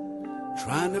line,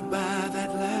 trying to buy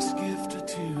that last gift or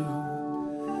two.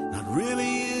 Not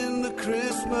really in the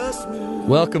Christmas mood.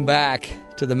 Welcome back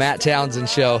to the Matt Townsend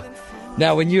Show.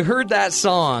 Now, when you heard that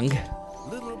song,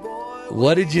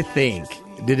 what did you think?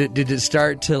 Did it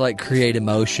start to create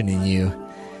emotion in you?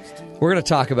 We're going to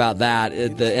talk about that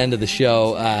at the end of the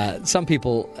show. Some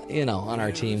people, on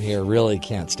our team here really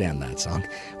can't stand that song,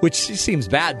 which seems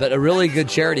bad, but a really good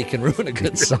charity can ruin a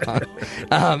good song.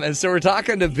 And so we're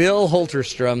talking to Bill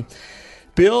Holterstrom.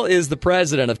 Bill is the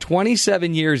president of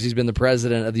 27 years. He's been the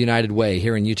president of the United Way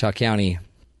here in Utah County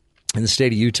in the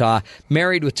state of Utah.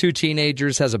 Married with 2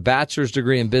 teenagers, has a bachelor's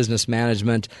degree in business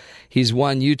management. He's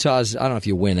won Utah's, I don't know if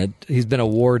you win it, he's been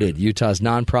awarded Utah's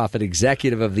Nonprofit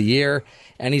Executive of the Year,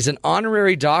 and he's an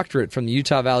honorary doctorate from the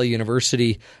Utah Valley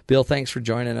University. Bill, thanks for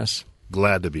joining us.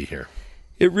 Glad to be here.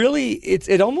 It really,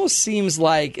 it almost seems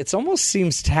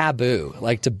taboo,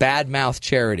 to badmouth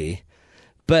charity,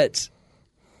 but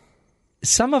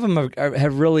some of them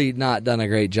have really not done a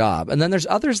great job. And then there's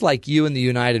others like you in the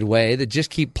United Way that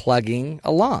just keep plugging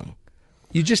along.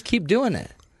 You just keep doing it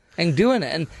and doing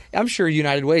it. And I'm sure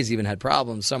United Way's even had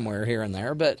problems somewhere here and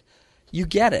there, but you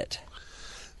get it.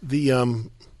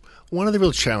 One of the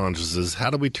real challenges is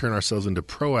how do we turn ourselves into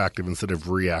proactive instead of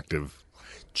reactive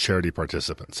charity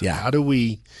participants? Yeah. How do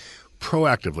we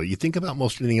proactively, you think about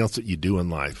most anything else that you do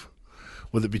in life,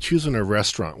 whether it be choosing a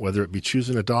restaurant, whether it be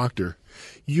choosing a doctor,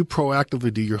 you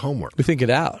proactively do your homework. You think it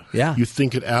out, yeah. You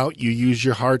think it out. You use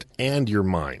your heart and your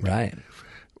mind. Right.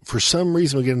 For some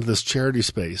reason, we get into this charity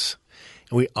space,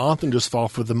 and we often just fall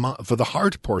for the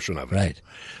heart portion of it. Right.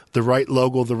 The right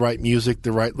logo, the right music,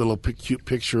 the right little cute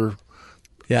picture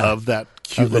of that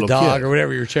cute of the little dog kid. Or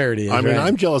whatever your charity is. I mean, right?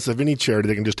 I'm jealous of any charity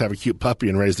that can just have a cute puppy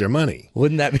and raise their money.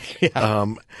 Wouldn't that be?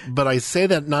 Yeah. But I say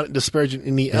that not disparaging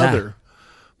any other.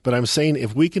 But I'm saying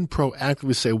if we can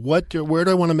proactively say, where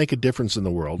do I want to make a difference in the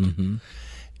world? Mm-hmm.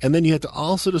 And then you have to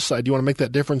also decide, do you want to make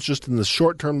that difference just in the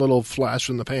short-term little flash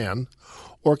in the pan?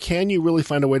 Or can you really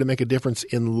find a way to make a difference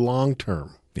in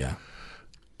long-term? Yeah.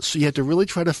 So you have to really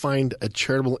try to find a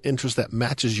charitable interest that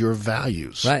matches your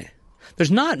values. Right.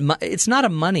 It's not a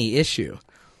money issue.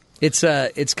 It's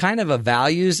kind of a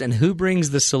values and who brings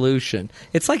the solution.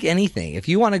 It's like anything. If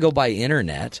you want to go buy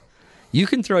internet, you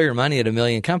can throw your money at a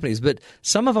million companies, but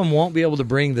some of them won't be able to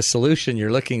bring the solution you're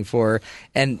looking for,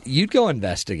 and you'd go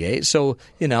investigate. So,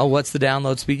 what's the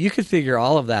download speed? You could figure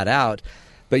all of that out,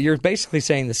 but you're basically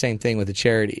saying the same thing with a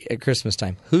charity at Christmas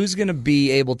time. Who's going to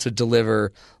be able to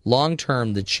deliver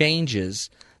long-term the changes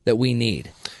that we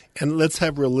need? And let's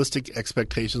have realistic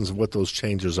expectations of what those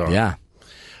changes are. Yeah.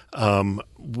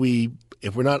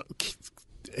 If we're not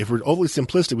overly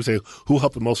simplistic, we say who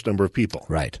helped the most number of people.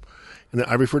 Right. And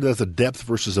I refer to that as a depth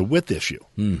versus a width issue.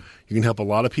 You can help a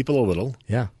lot of people a little,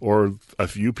 or a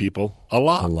few people a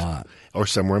lot, or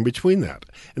somewhere in between that.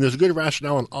 And there's a good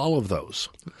rationale in all of those.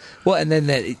 Well, and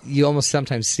then you almost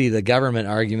sometimes see the government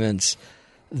arguments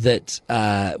that,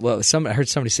 I heard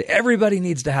somebody say everybody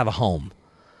needs to have a home,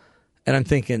 and I'm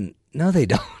thinking, no, they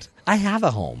don't. I have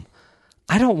a home.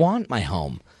 I don't want my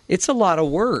home. It's a lot of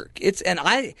work. And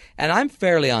I'm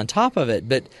fairly on top of it,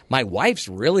 but my wife's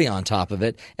really on top of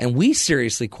it, and we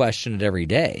seriously question it every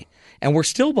day. And we're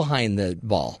still behind the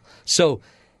ball. So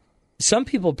some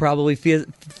people probably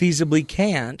feasibly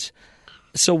can't.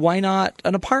 So why not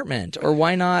an apartment, or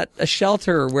why not a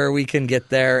shelter where we can get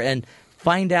there and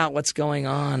find out what's going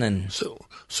on? And so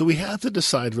we have to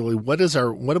decide really what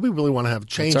do we really want to have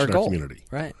change in our community?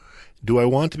 Right. Do I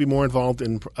want to be more involved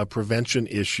in a prevention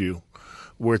issue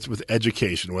where it's with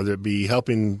education, whether it be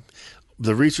helping –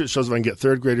 the research shows if I can get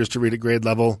third graders to read at grade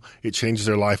level, it changes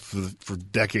their life for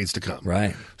decades to come.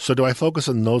 Right. So do I focus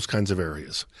on those kinds of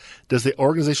areas? Does the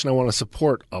organization I want to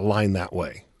support align that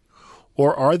way?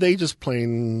 Or are they just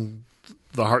playing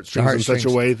the heartstrings in such a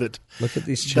way that look at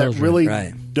these children, that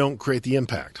really don't create the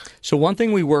impact? So one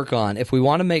thing we work on, if we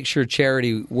want to make sure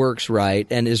charity works right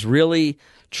and is really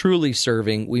truly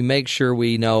serving, we make sure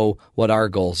we know what our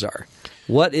goals are.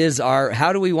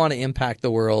 How do we want to impact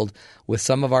the world with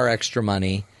some of our extra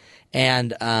money?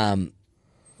 And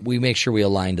we make sure we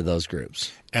align to those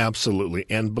groups. Absolutely.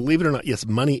 And believe it or not, yes,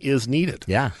 money is needed.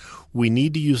 Yeah. We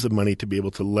need to use the money to be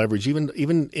able to leverage,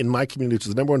 even in my community, which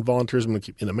is the number one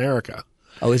volunteerism in America.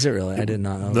 Oh, is it really? I did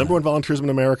not know that. Number one volunteerism in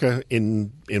America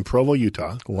in Provo,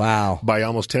 Utah. Wow. By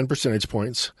almost 10 percentage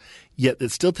points. Yet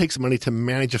it still takes money to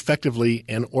manage effectively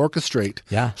and orchestrate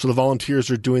so the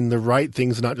volunteers are doing the right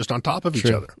things, not just on top of each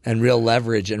other. And real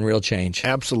leverage and real change.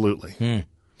 Absolutely.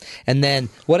 And then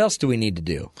what else do we need to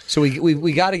do? So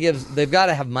we got to they've got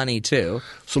to have money too.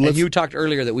 So and you talked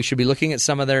earlier that we should be looking at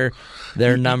some of their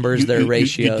numbers, their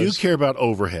ratios. You do care about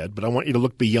overhead, but I want you to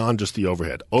look beyond just the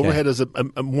overhead. Overhead is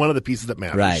one of the pieces that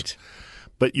matters. Right.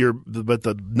 But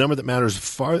the number that matters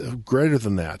far greater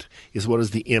than that is what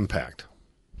is the impact.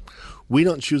 We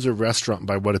don't choose a restaurant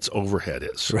by what its overhead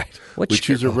is. Right. We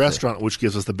choose a restaurant which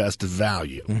gives us the best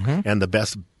value and the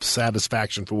best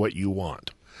satisfaction for what you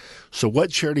want. So what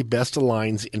charity best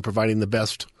aligns in providing the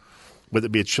best, whether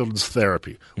it be a children's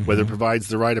therapy, whether it provides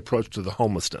the right approach to the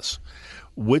homelessness,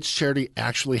 which charity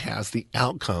actually has the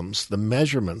outcomes, the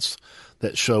measurements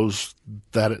that shows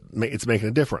that it's making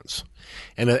a difference.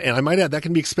 And I might add, that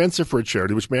can be expensive for a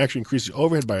charity, which may actually increase the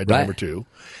overhead by a dime or two.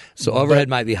 So overhead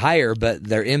might be higher, but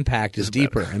their impact is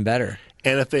deeper and better.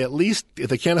 And if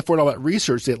they can't afford all that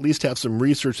research, they at least have some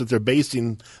research that they're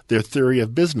basing their theory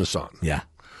of business on. Yeah.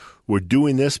 We're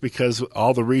doing this because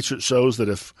all the research shows that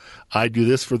if I do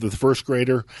this for the first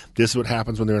grader, this is what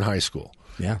happens when they're in high school.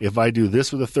 Yeah. If I do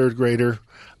this with a third grader,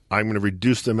 I'm going to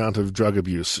reduce the amount of drug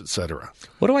abuse, et cetera.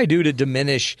 What do I do to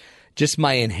diminish just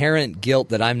my inherent guilt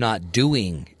that I'm not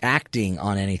acting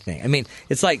on anything? I mean,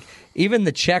 it's like even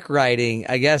the check writing,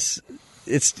 I guess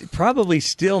it's probably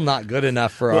still not good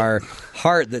enough for our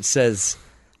heart that says,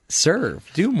 serve,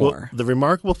 do more. Well, the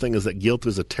remarkable thing is that guilt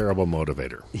is a terrible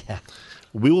motivator. Yeah.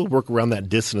 We will work around that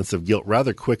dissonance of guilt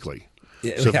rather quickly.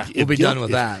 So we'll be done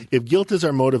with that. If guilt is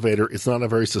our motivator, it's not a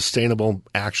very sustainable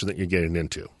action that you're getting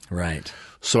into. Right.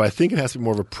 So I think it has to be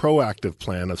more of a proactive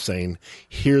plan of saying,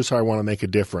 here's how I want to make a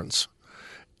difference,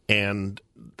 and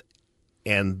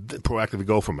proactively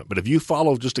go from it. But if you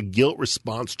follow just a guilt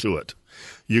response to it,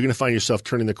 you're going to find yourself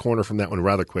turning the corner from that one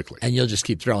rather quickly. And you'll just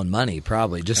keep throwing money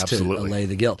probably just to allay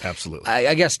the guilt. Absolutely.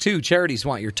 I guess, too, charities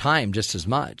want your time just as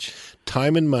much.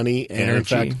 Time and money.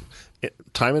 Energy. And, in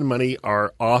fact, time and money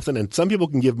are often – and some people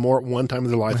can give more at one time in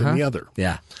their life than the other.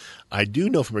 Yeah. I do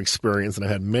know from experience, and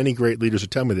I've had many great leaders who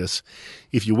tell me this,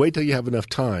 if you wait till you have enough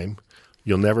time,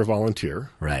 you'll never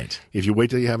volunteer. Right. If you wait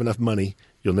till you have enough money,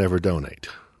 you'll never donate.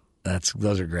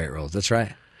 Those are great rules. That's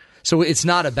right. So it's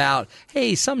not about,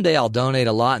 hey, someday I'll donate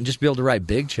a lot and just be able to write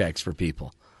big checks for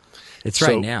people. It's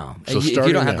right now. So if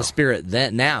you don't have the spirit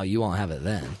then, now you won't have it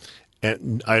then.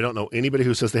 And I don't know anybody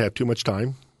who says they have too much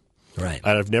time. Right.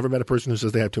 I've never met a person who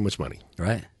says they have too much money.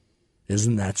 Right.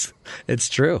 It's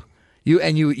true. You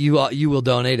will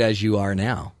donate as you are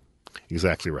now.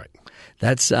 Exactly right.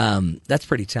 That's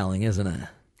pretty telling, isn't it?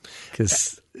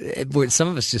 Because some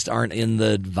of us just aren't in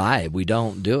the vibe. We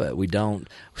don't do it. We don't.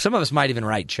 Some of us might even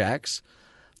write checks,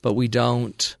 but we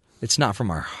don't. It's not from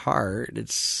our heart.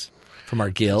 It's from our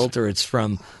guilt, or it's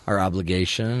from our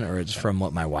obligation, or it's from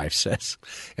what my wife says.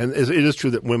 And it is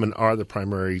true that women are the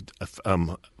primary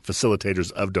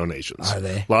facilitators of donations. Are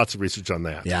they? Lots of research on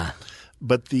that. Yeah.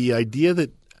 But the idea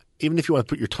that even if you want to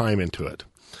put your time into it,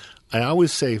 I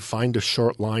always say find a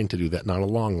short line to do that, not a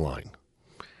long line.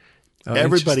 Oh,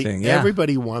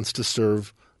 everybody wants to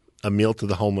serve a meal to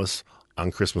the homeless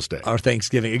on Christmas Day. Or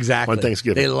Thanksgiving, exactly. On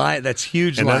Thanksgiving. That's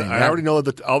huge and line. I already know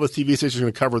that all the TV stations are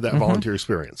going to cover that volunteer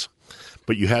experience.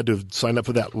 But you had to sign up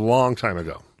for that long time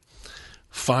ago.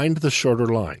 Find the shorter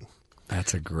line.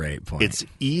 That's a great point. It's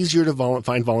easier to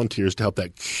find volunteers to help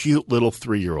that cute little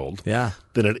 3-year-old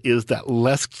than it is that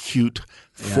less cute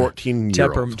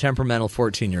 14-year-old. Temperamental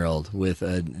 14-year-old with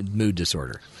a mood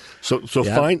disorder. So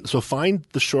find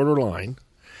the shorter line,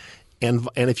 and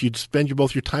if you spend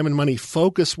both your time and money,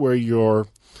 focus where you're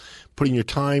putting your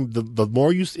time. The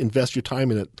more you invest your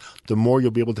time in it, the more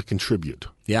you'll be able to contribute.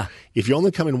 Yeah. If you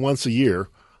only come in once a year,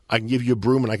 I can give you a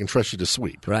broom and I can trust you to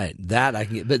sweep. Right. That I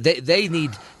can. But they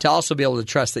need to also be able to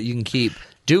trust that you can keep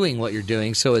doing what you're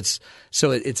doing. So it's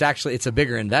a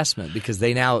bigger investment because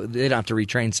they don't have to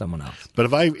retrain someone else.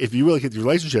 But if you really get the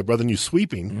relationship, rather than you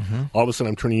sweeping, all of a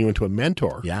sudden I'm turning you into a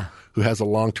mentor who has a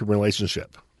long-term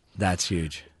relationship. That's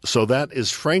huge. So that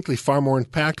is frankly far more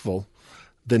impactful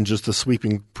than just a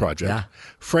sweeping project. Yeah.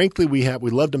 Frankly, we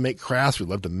love to make crafts, we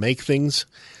love to make things.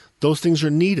 Those things are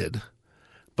needed.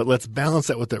 But let's balance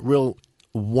that with that real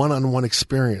one-on-one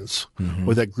experience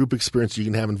or that group experience you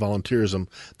can have in volunteerism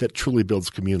that truly builds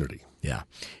community. Yeah.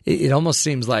 It almost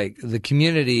seems like the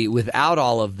community, without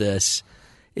all of this,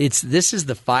 this is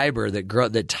the fiber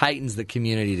that tightens the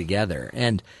community together.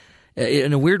 And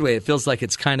in a weird way, it feels like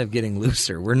it's kind of getting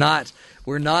looser. We're not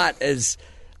as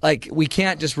we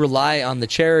can't just rely on the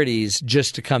charities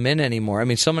just to come in anymore. I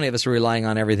mean, so many of us are relying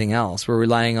on everything else. We're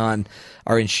relying on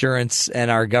our insurance and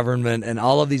our government and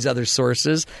all of these other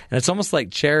sources. And it's almost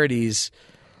like charities,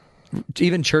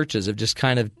 even churches, have just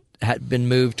kind of been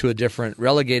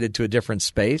relegated to a different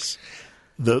space.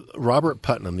 Robert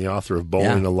Putnam, the author of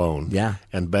Bowling Alone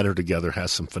and Better Together,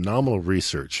 has some phenomenal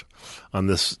research on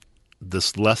this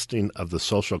lessening of the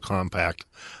social compact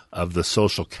of the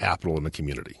social capital in the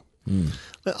community.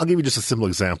 I'll give you just a simple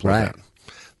example of that.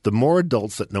 The more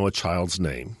adults that know a child's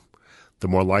name, the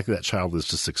more likely that child is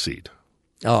to succeed.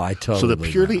 Oh, I totally So the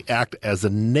purely act as a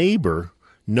neighbor,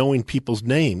 knowing people's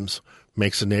names,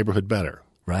 makes a neighborhood better.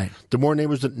 Right. The more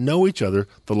neighbors that know each other,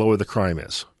 the lower the crime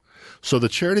is. So the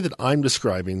charity that I'm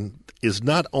describing is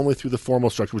not only through the formal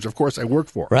structure, which of course I work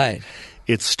for. Right.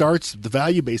 It starts the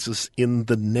value basis in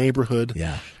the neighborhood.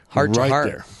 Yeah. Heart to heart.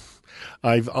 There.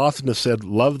 I've often have said,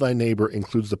 love thy neighbor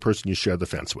includes the person you share the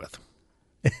fence with.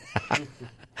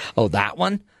 Oh, that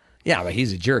one? Yeah, but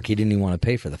he's a jerk. He didn't even want to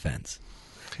pay for the fence.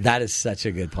 That is such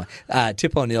a good point.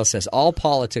 Tip O'Neill says, all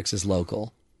politics is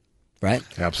local, right?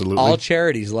 Absolutely. All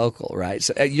charity is local, right?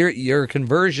 So your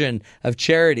conversion of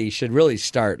charity should really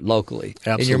start locally.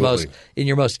 Absolutely. In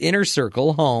your most inner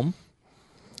circle, home,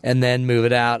 and then move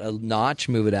it out a notch.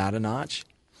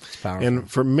 It's powerful. And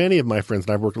for many of my friends,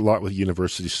 and I've worked a lot with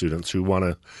university students who want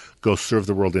to go serve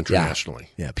the world internationally.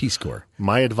 Yeah, Peace Corps.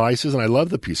 My advice is, and I love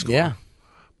the Peace Corps, Yeah.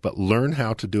 but learn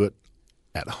how to do it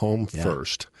at home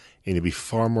first, and you'll be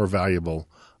far more valuable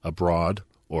abroad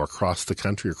or across the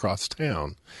country, across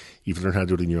town, if you learn how to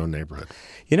do it in your own neighborhood.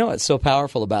 You know what's so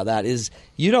powerful about that is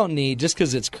you don't need, just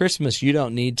because it's Christmas, you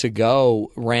don't need to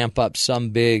go ramp up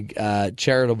some big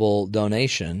charitable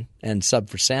donation and Sub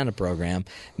for Santa program.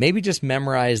 Maybe just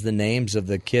memorize the names of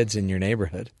the kids in your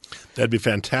neighborhood. That'd be a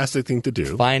fantastic thing to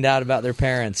do. Find out about their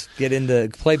parents.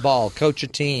 Play ball, coach a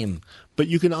team. But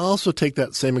you can also take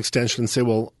that same extension and say,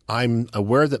 well, I'm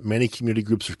aware that many community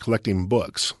groups are collecting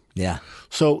books. Yeah.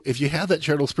 So if you have that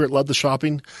charitable spirit, love the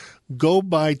shopping, go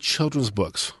buy children's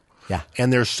books. Yeah.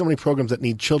 And there's so many programs that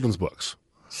need children's books.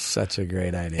 Such a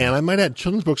great idea. And I might add,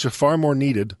 children's books are far more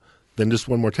needed than just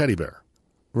one more teddy bear.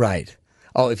 Right.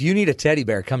 Oh, if you need a teddy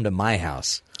bear, come to my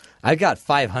house. I've got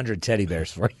 500 teddy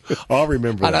bears for you. I'll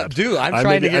remember that. I'm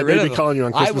trying to get rid of them. I may be calling you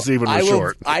on Christmas Eve when we're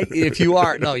short. If you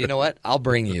are, no, you know what? I'll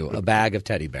bring you a bag of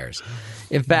teddy bears.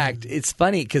 In fact, it's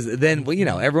funny because then,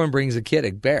 everyone brings a kid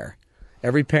a bear.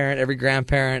 Every parent, every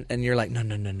grandparent, and you're like, no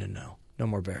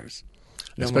more bears.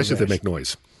 Especially if they make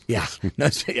noise. Yeah.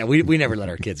 We never let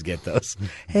our kids get those.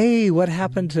 Hey, what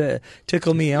happened to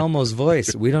Tickle Me Elmo's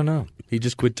voice? We don't know. He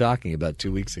just quit talking about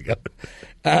 2 weeks ago.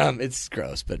 It's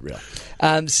gross, but real.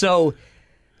 So,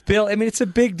 Bill, it's a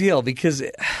big deal because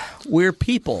we're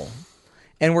people.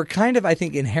 And we're kind of, I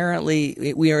think,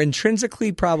 we are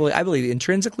intrinsically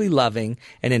loving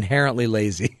and inherently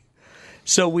lazy.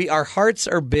 So our hearts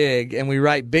are big, and we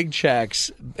write big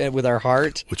checks with our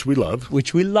heart. Which we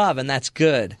love, and that's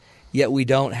good. Yet we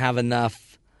don't have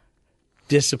enough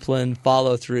discipline,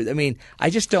 follow through. I mean, I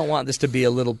just don't want this to be a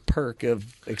little perk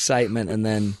of excitement, and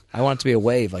then I want it to be a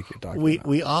wave like you're talking about.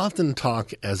 We often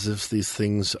talk as if these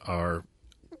things are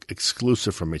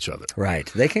exclusive from each other.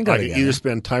 Right. They can go together. I can either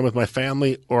spend time with my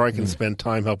family or I can spend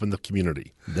time helping the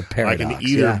community. The paradox. I can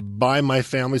either buy my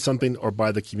family something or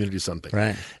buy the community something.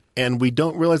 Right. And we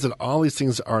don't realize that all these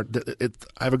things are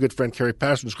I have a good friend, Carrie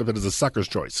Patterson, described it as a sucker's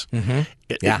choice.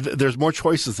 Mm-hmm. There's more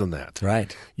choices than that.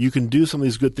 Right. You can do some of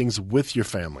these good things with your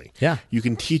family. Yeah. You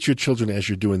can teach your children as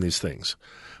you're doing these things.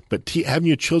 But having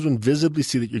your children visibly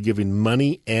see that you're giving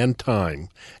money and time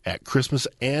at Christmas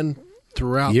and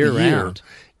throughout the year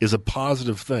is a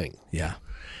positive thing. Yeah.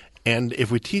 And if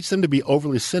we teach them to be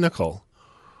overly cynical,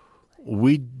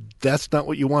 that's not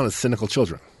what you want as cynical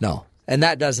children. No. And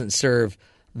that doesn't serve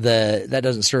the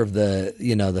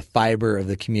the fiber of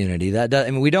the community.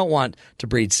 We don't want to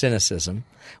breed cynicism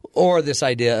or this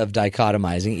idea of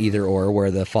dichotomizing either or,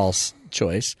 where the false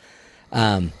choice.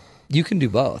 You can do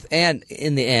both. And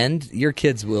in the end, your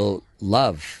kids will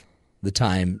love the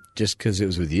time just because it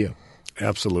was with you.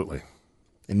 Absolutely.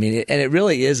 I mean, and it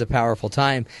really is a powerful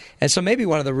time. And so maybe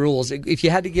one of the rules, if you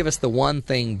had to give us the one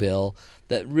thing, Bill,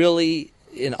 that really,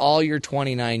 in all your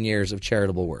 29 years of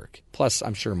charitable work, plus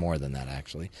I'm sure more than that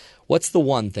actually, what's the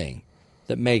one thing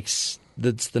that's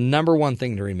the number one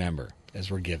thing to remember as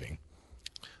we're giving?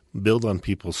 Build on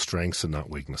people's strengths and not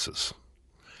weaknesses.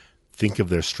 Think of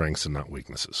their strengths and not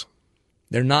weaknesses.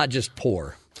 They're not just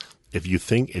poor. If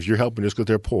you're helping just because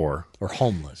they're poor or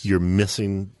homeless, you're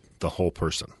missing the whole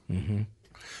person. Mm-hmm.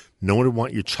 No one would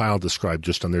want your child described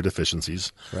just on their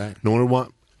deficiencies. Right. No one would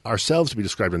want ourselves to be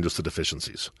described on just the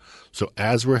deficiencies. So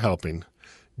as we're helping,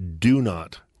 do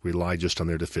not rely just on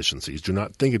their deficiencies. Do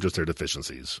not think of just their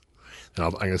deficiencies. And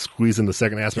I'm going to squeeze in the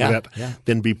second aspect of that. Yeah.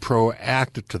 Then be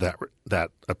proactive to that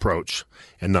approach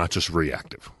and not just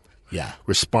reactive. Yeah.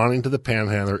 Responding to the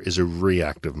panhandler is a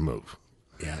reactive move.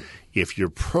 Yeah. If you're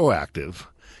proactive,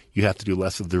 you have to do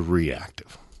less of the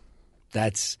reactive.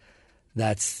 That's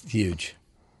huge.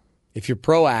 If you're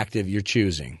proactive, you're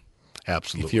choosing.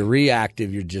 Absolutely. If you're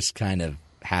reactive, you're just kind of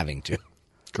having to.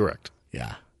 Correct.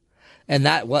 Yeah. And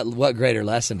that what greater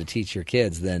lesson to teach your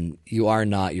kids than you are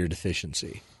not your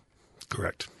deficiency.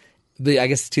 Correct. But I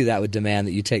guess, too, that would demand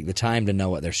that you take the time to know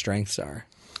what their strengths are.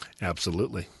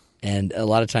 Absolutely. And a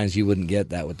lot of times you wouldn't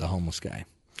get that with the homeless guy.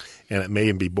 And it may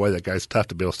even be, boy, that guy's tough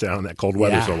to be able to stay out in that cold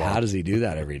weather so long. How does he do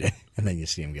that every day? And then you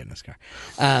see him get in his car.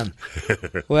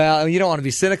 Well, you don't want to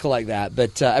be cynical like that,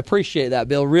 but I appreciate that,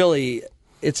 Bill. Really,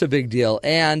 it's a big deal.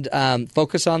 And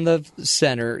focus on the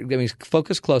center. I mean,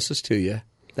 focus closest to you.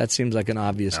 That seems like an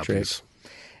obvious trick.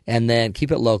 And then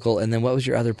keep it local. And then what was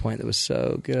your other point that was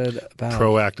so good about?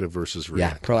 Proactive versus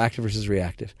reactive. Yeah, proactive versus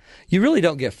reactive. You really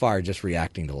don't get far just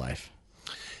reacting to life.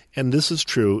 And this is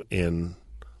true in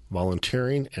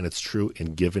volunteering, and it's true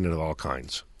in giving of all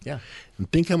kinds. Yeah.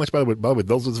 And think how much, by the way,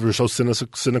 those of us who are so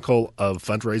cynical of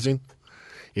fundraising,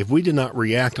 if we did not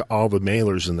react to all the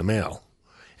mailers in the mail,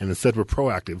 and instead were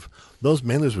proactive, those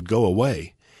mailers would go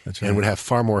away. That's right. And would have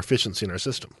far more efficiency in our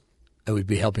system. It would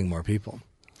be helping more people.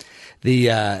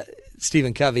 The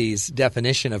Stephen Covey's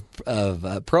definition of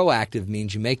proactive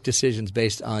means you make decisions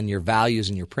based on your values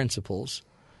and your principles,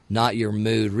 not your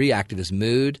mood. Reactive is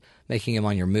mood, making them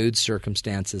on your mood,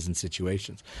 circumstances, and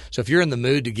situations. So if you're in the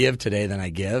mood to give today, then I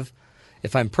give.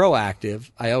 If I'm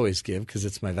proactive, I always give because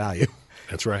it's my value.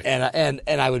 That's right. And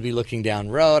I would be looking down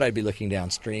road, I'd be looking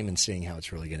downstream and seeing how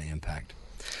it's really going to impact.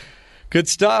 Good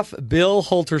stuff. Bill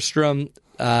Holterstrom.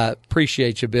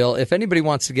 Appreciate you, Bill. If anybody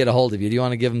wants to get a hold of you, do you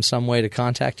want to give them some way to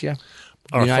contact you?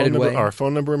 Our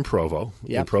phone number in Provo,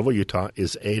 yep. in Provo, Utah,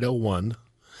 is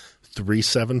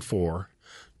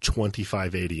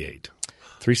 801-374-2588.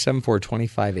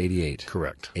 374-2588.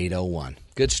 Correct. 801.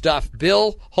 Good stuff.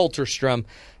 Bill Holterstrom,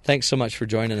 thanks so much for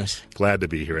joining us. Glad to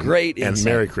be here. Great insight. And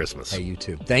Merry Christmas. Hey, you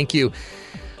too. Thank you.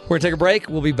 We're going to take a break.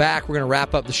 We'll be back. We're going to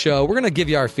wrap up the show. We're going to give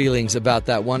you our feelings about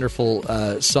that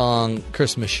wonderful song,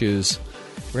 Christmas Shoes.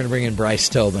 We're going to bring in Bryce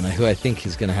Tobin, who I think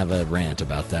is going to have a rant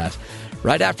about that.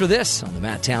 Right after this on the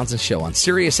Matt Townsend Show on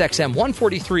Sirius XM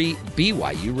 143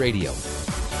 BYU Radio.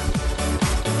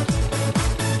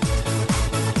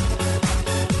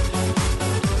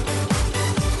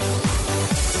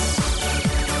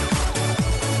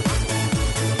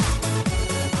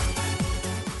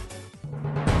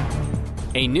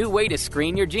 A new way to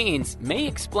screen your genes may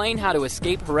explain how to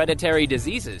escape hereditary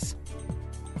diseases.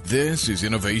 This is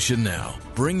Innovation Now,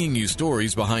 bringing you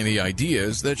stories behind the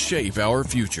ideas that shape our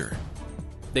future.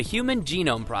 The Human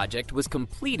Genome Project was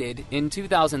completed in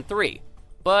 2003,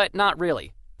 but not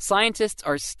really. Scientists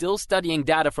are still studying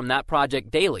data from that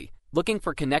project daily, looking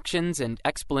for connections and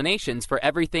explanations for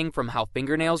everything from how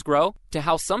fingernails grow to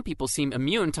how some people seem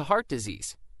immune to heart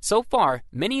disease. So far,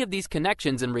 many of these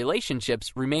connections and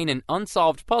relationships remain an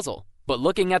unsolved puzzle, but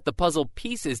looking at the puzzle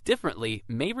pieces differently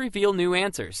may reveal new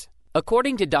answers.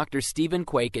 According to Dr. Stephen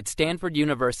Quake at Stanford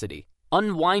University,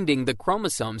 unwinding the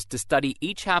chromosomes to study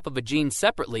each half of a gene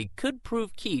separately could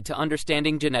prove key to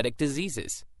understanding genetic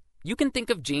diseases. You can think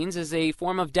of genes as a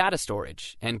form of data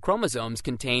storage, and chromosomes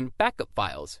contain backup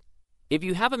files. If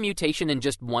you have a mutation in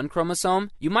just one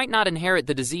chromosome, you might not inherit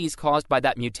the disease caused by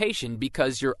that mutation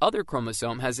because your other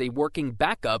chromosome has a working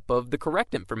backup of the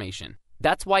correct information.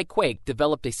 That's why Quake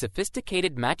developed a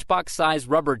sophisticated matchbox-sized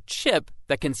rubber chip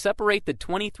that can separate the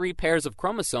 23 pairs of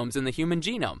chromosomes in the human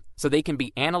genome so they can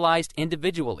be analyzed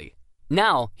individually.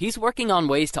 Now, he's working on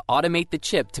ways to automate the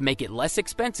chip to make it less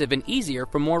expensive and easier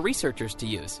for more researchers to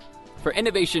use. For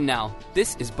Innovation Now,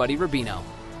 this is Buddy Rubino.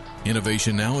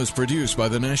 Innovation Now is produced by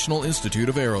the National Institute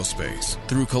of Aerospace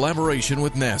through collaboration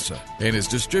with NASA and is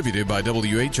distributed by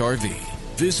WHRV.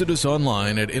 Visit us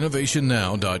online at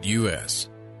innovationnow.us.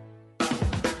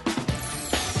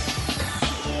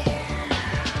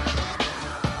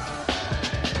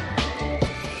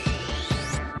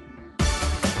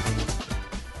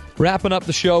 Wrapping up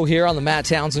the show here on the Matt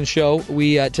Townsend Show.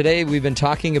 Today we've been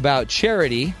talking about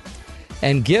charity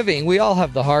and giving. We all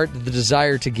have the heart, the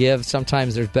desire to give.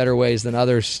 Sometimes there's better ways than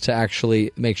others to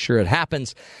actually make sure it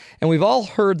happens. And we've all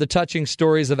heard the touching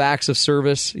stories of acts of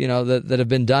service, that have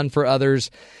been done for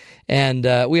others. And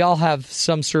we all have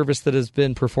some service that has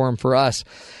been performed for us.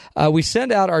 We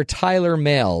send out our Tyler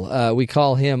mail. We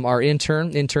call him our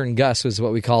intern. Intern Gus was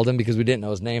what we called him because we didn't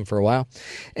know his name for a while.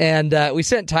 And we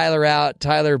sent Tyler out.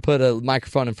 Tyler put a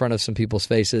microphone in front of some people's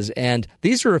faces. And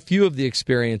these are a few of the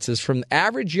experiences from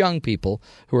average young people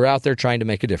who are out there trying to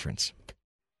make a difference.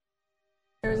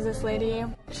 There was this lady,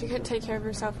 she couldn't take care of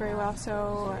herself very well,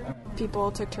 so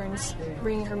people took turns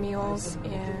bringing her meals,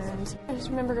 and I just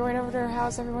remember going over to her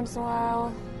house every once in a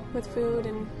while with food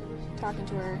and talking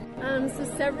to her. So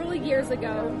several years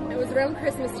ago, it was around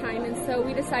Christmas time, and so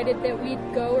we decided that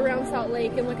we'd go around Salt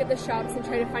Lake and look at the shops and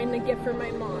try to find the gift for my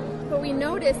mom. But we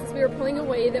noticed as we were pulling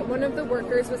away that one of the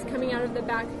workers was coming out of the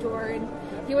back door, and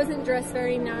he wasn't dressed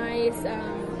very nice.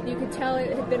 You could tell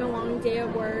it had been a long day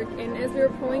of work, and as we were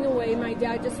pulling away, my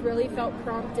dad just really felt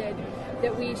prompted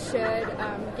that we should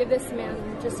give this man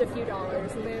just a few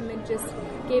dollars, and just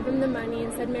gave him the money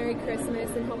and said Merry Christmas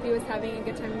and hope he was having a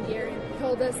good time of year, and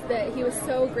told us that he was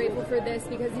so grateful for this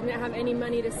because he didn't have any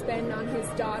money to spend on his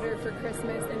daughter for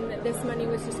Christmas, and that this money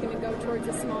was just going to go towards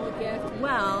a small gift.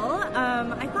 Well,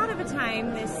 I thought of a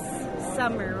time this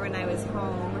summer when I was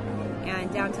home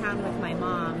and downtown with my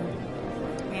mom,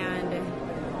 and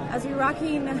as we were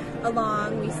walking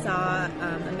along, we saw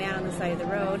a man on the side of the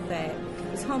road that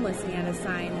was homeless, and he had a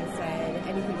sign that said,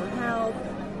 "Anything will help,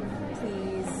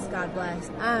 please, God bless."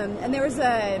 And there was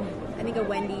I think a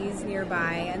Wendy's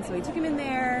nearby, and so we took him in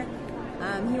there.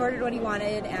 He ordered what he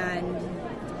wanted, and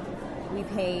we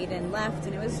paid and left,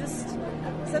 and it was just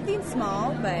something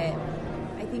small, but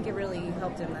I think it really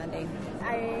helped him that day.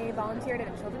 I volunteered at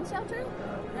a children's shelter,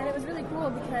 and it was really cool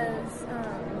because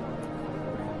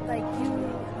you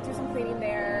do some cleaning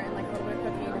there and a little bit of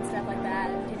cooking and stuff like that,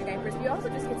 and change diapers. But you also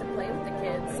just get to play with the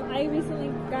kids. I recently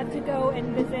got to go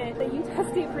and visit the Utah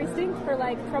State Precinct for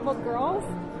troubled girls,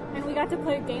 and we got to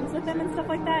play games with them and stuff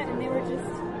like that, and they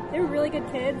were really good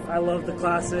kids. I love the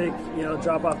classic,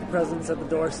 drop off the presents at the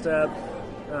doorstep.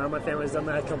 My family's done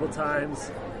that a couple times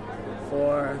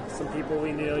for some people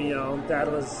we knew.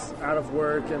 Dad was out of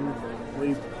work and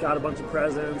we got a bunch of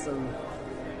presents, and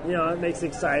it makes it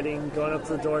exciting going up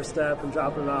to the doorstep and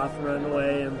dropping it off and running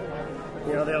away, and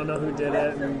they don't know who did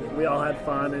it, and we all had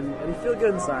fun, and you feel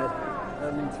good inside.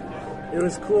 And it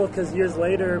was cool because years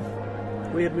later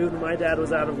we had moved and my dad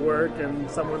was out of work, and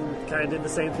someone kind of did the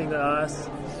same thing to us,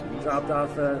 dropped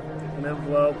off an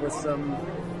envelope with some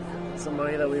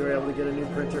money that we were able to get a new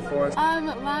printer for us.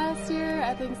 Last year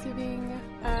at Thanksgiving,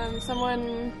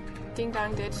 someone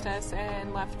ding-dong ditched us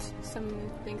and left some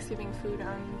Thanksgiving food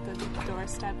on the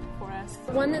doorstep for us.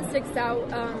 One that sticks out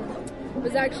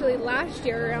was actually last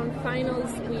year around finals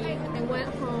week. I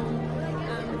went home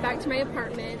back to my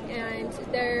apartment, and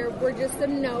there were just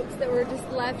some notes that were just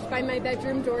left by my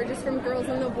bedroom door just from girls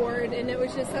on the board, and it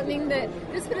was just something that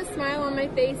just put a smile on my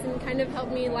face and kind of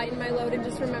helped me lighten my load and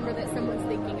just remember that someone's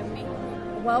thinking of me.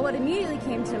 Well, what immediately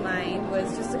came to mind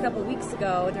was just a couple weeks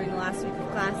ago during the last week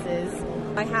of classes,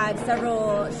 I had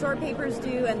several short papers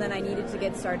due, and then I needed to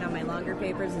get started on my longer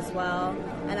papers as well,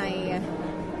 and I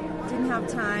didn't have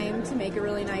time to make a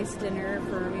really nice dinner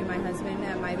for me and my husband,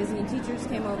 and my visiting teachers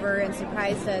came over and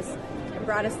surprised us and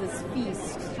brought us this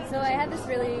feast So I had this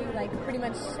really, pretty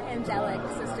much angelic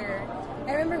sister.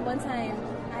 I remember one time,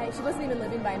 she wasn't even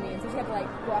living by me, and so she had to,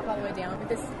 walk all the way down with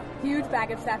this huge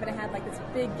bag of stuff, and it had, this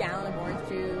big gallon of orange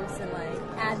juice, and,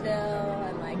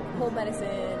 Advil, and, cold medicine,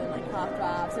 and, cough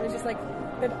drops. It was just,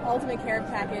 the ultimate care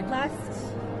package. Last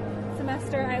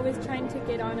semester, I was trying to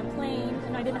get on a plane,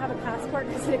 and I didn't have a passport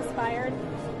because it expired.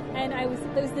 And it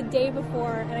was the day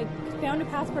before, and I found a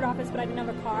passport office, but I didn't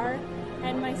have a car.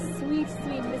 And my sweet,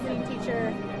 sweet visiting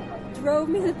teacher drove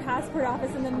me to the passport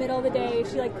office in the middle of the day.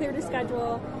 She cleared her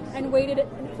schedule and waited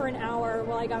for an hour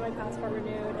while I got my passport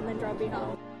renewed, and then drove me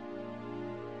home.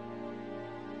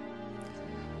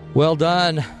 Well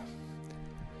done,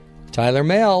 Tyler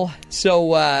Mail.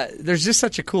 So there's just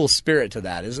such a cool spirit to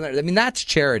that, isn't there? I mean, that's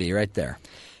charity right there.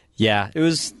 Yeah,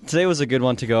 today was a good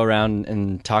one to go around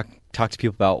and talk to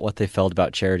people about what they felt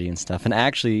about charity and stuff. And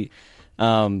actually,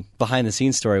 behind the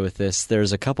scenes story with this,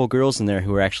 there's a couple girls in there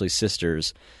who were actually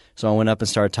sisters. So I went up and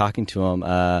started talking to them.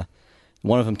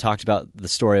 One of them talked about the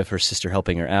story of her sister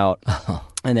helping her out.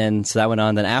 And then, so that went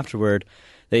on. Then afterward,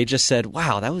 they just said,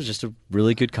 wow, that was just a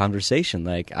really good conversation.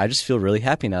 I just feel really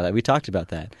happy now that we talked about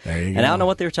that. There you go. And I don't know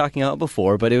what they were talking about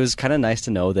before, but it was kind of nice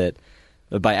to know that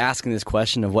by asking this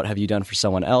question of what have you done for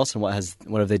someone else and what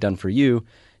have they done for you,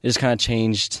 it just kind of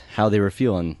changed how they were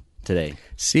feeling today.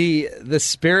 See, the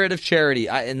spirit of charity,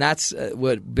 and that's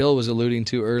what Bill was alluding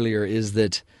to earlier, is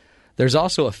that there's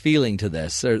also a feeling to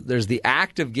this. There's the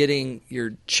act of getting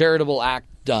your charitable act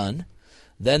done.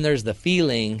 Then there's the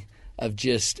feeling of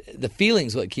just – the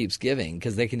feeling's what keeps giving,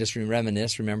 because they can just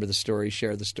reminisce, remember the story,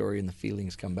 share the story, and the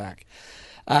feelings come back.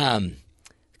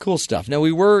 Cool stuff. Now,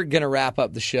 we were going to wrap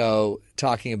up the show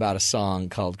talking about a song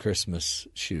called Christmas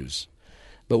Shoes.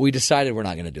 But we decided we're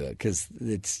not going to do it because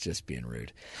it's just being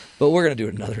rude. But we're going to do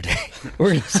it another day. We're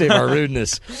going to save our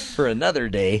rudeness for another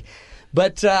day.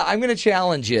 But I'm going to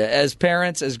challenge you as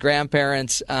parents, as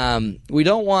grandparents. We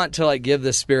don't want to give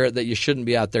the spirit that you shouldn't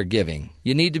be out there giving.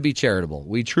 You need to be charitable.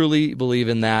 We truly believe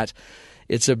in that.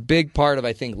 It's a big part of,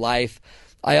 I think, life.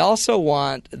 I also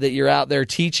want that you're out there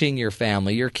teaching your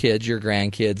family, your kids, your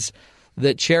grandkids,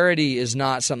 that charity is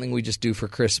not something we just do for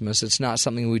Christmas. It's not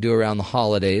something we do around the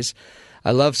holidays.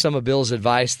 I love some of Bill's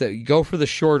advice that you go for the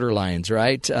shorter lines,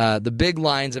 right? The big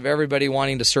lines of everybody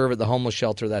wanting to serve at the homeless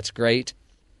shelter, that's great.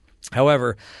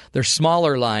 However, there's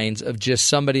smaller lines of just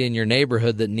somebody in your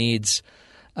neighborhood that needs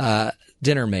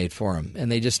dinner made for them,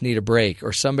 and they just need a break,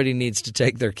 or somebody needs to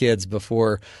take their kids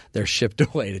before they're shipped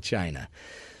away to China.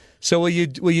 So will you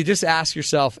just ask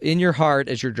yourself in your heart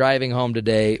as you're driving home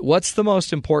today, what's the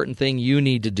most important thing you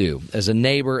need to do as a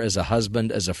neighbor, as a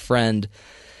husband, as a friend,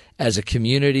 as a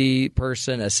community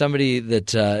person, as somebody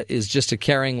that is just a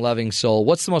caring, loving soul?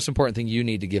 What's the most important thing you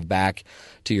need to give back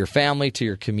to your family, to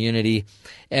your community?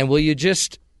 And will you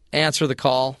just answer the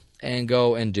call and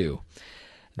go and do?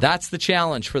 That's the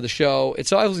challenge for the show.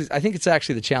 I think it's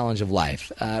actually the challenge of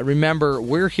life. Remember,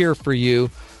 we're here for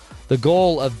you. The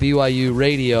goal of BYU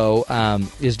Radio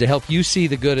is to help you see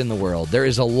the good in the world. There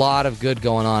is a lot of good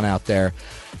going on out there.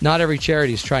 Not every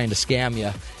charity is trying to scam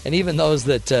you. And even those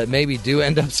that maybe do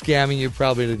end up scamming you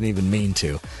probably didn't even mean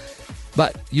to.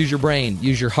 But use your brain.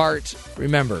 Use your heart.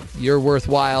 Remember, you're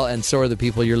worthwhile, and so are the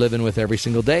people you're living with every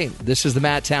single day. This is the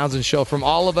Matt Townsend Show from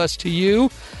all of us to you.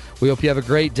 We hope you have a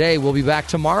great day. We'll be back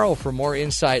tomorrow for more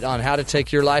insight on how to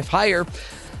take your life higher.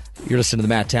 You're listening to the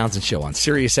Matt Townsend Show on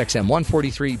Sirius XM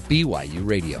 143 BYU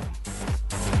Radio.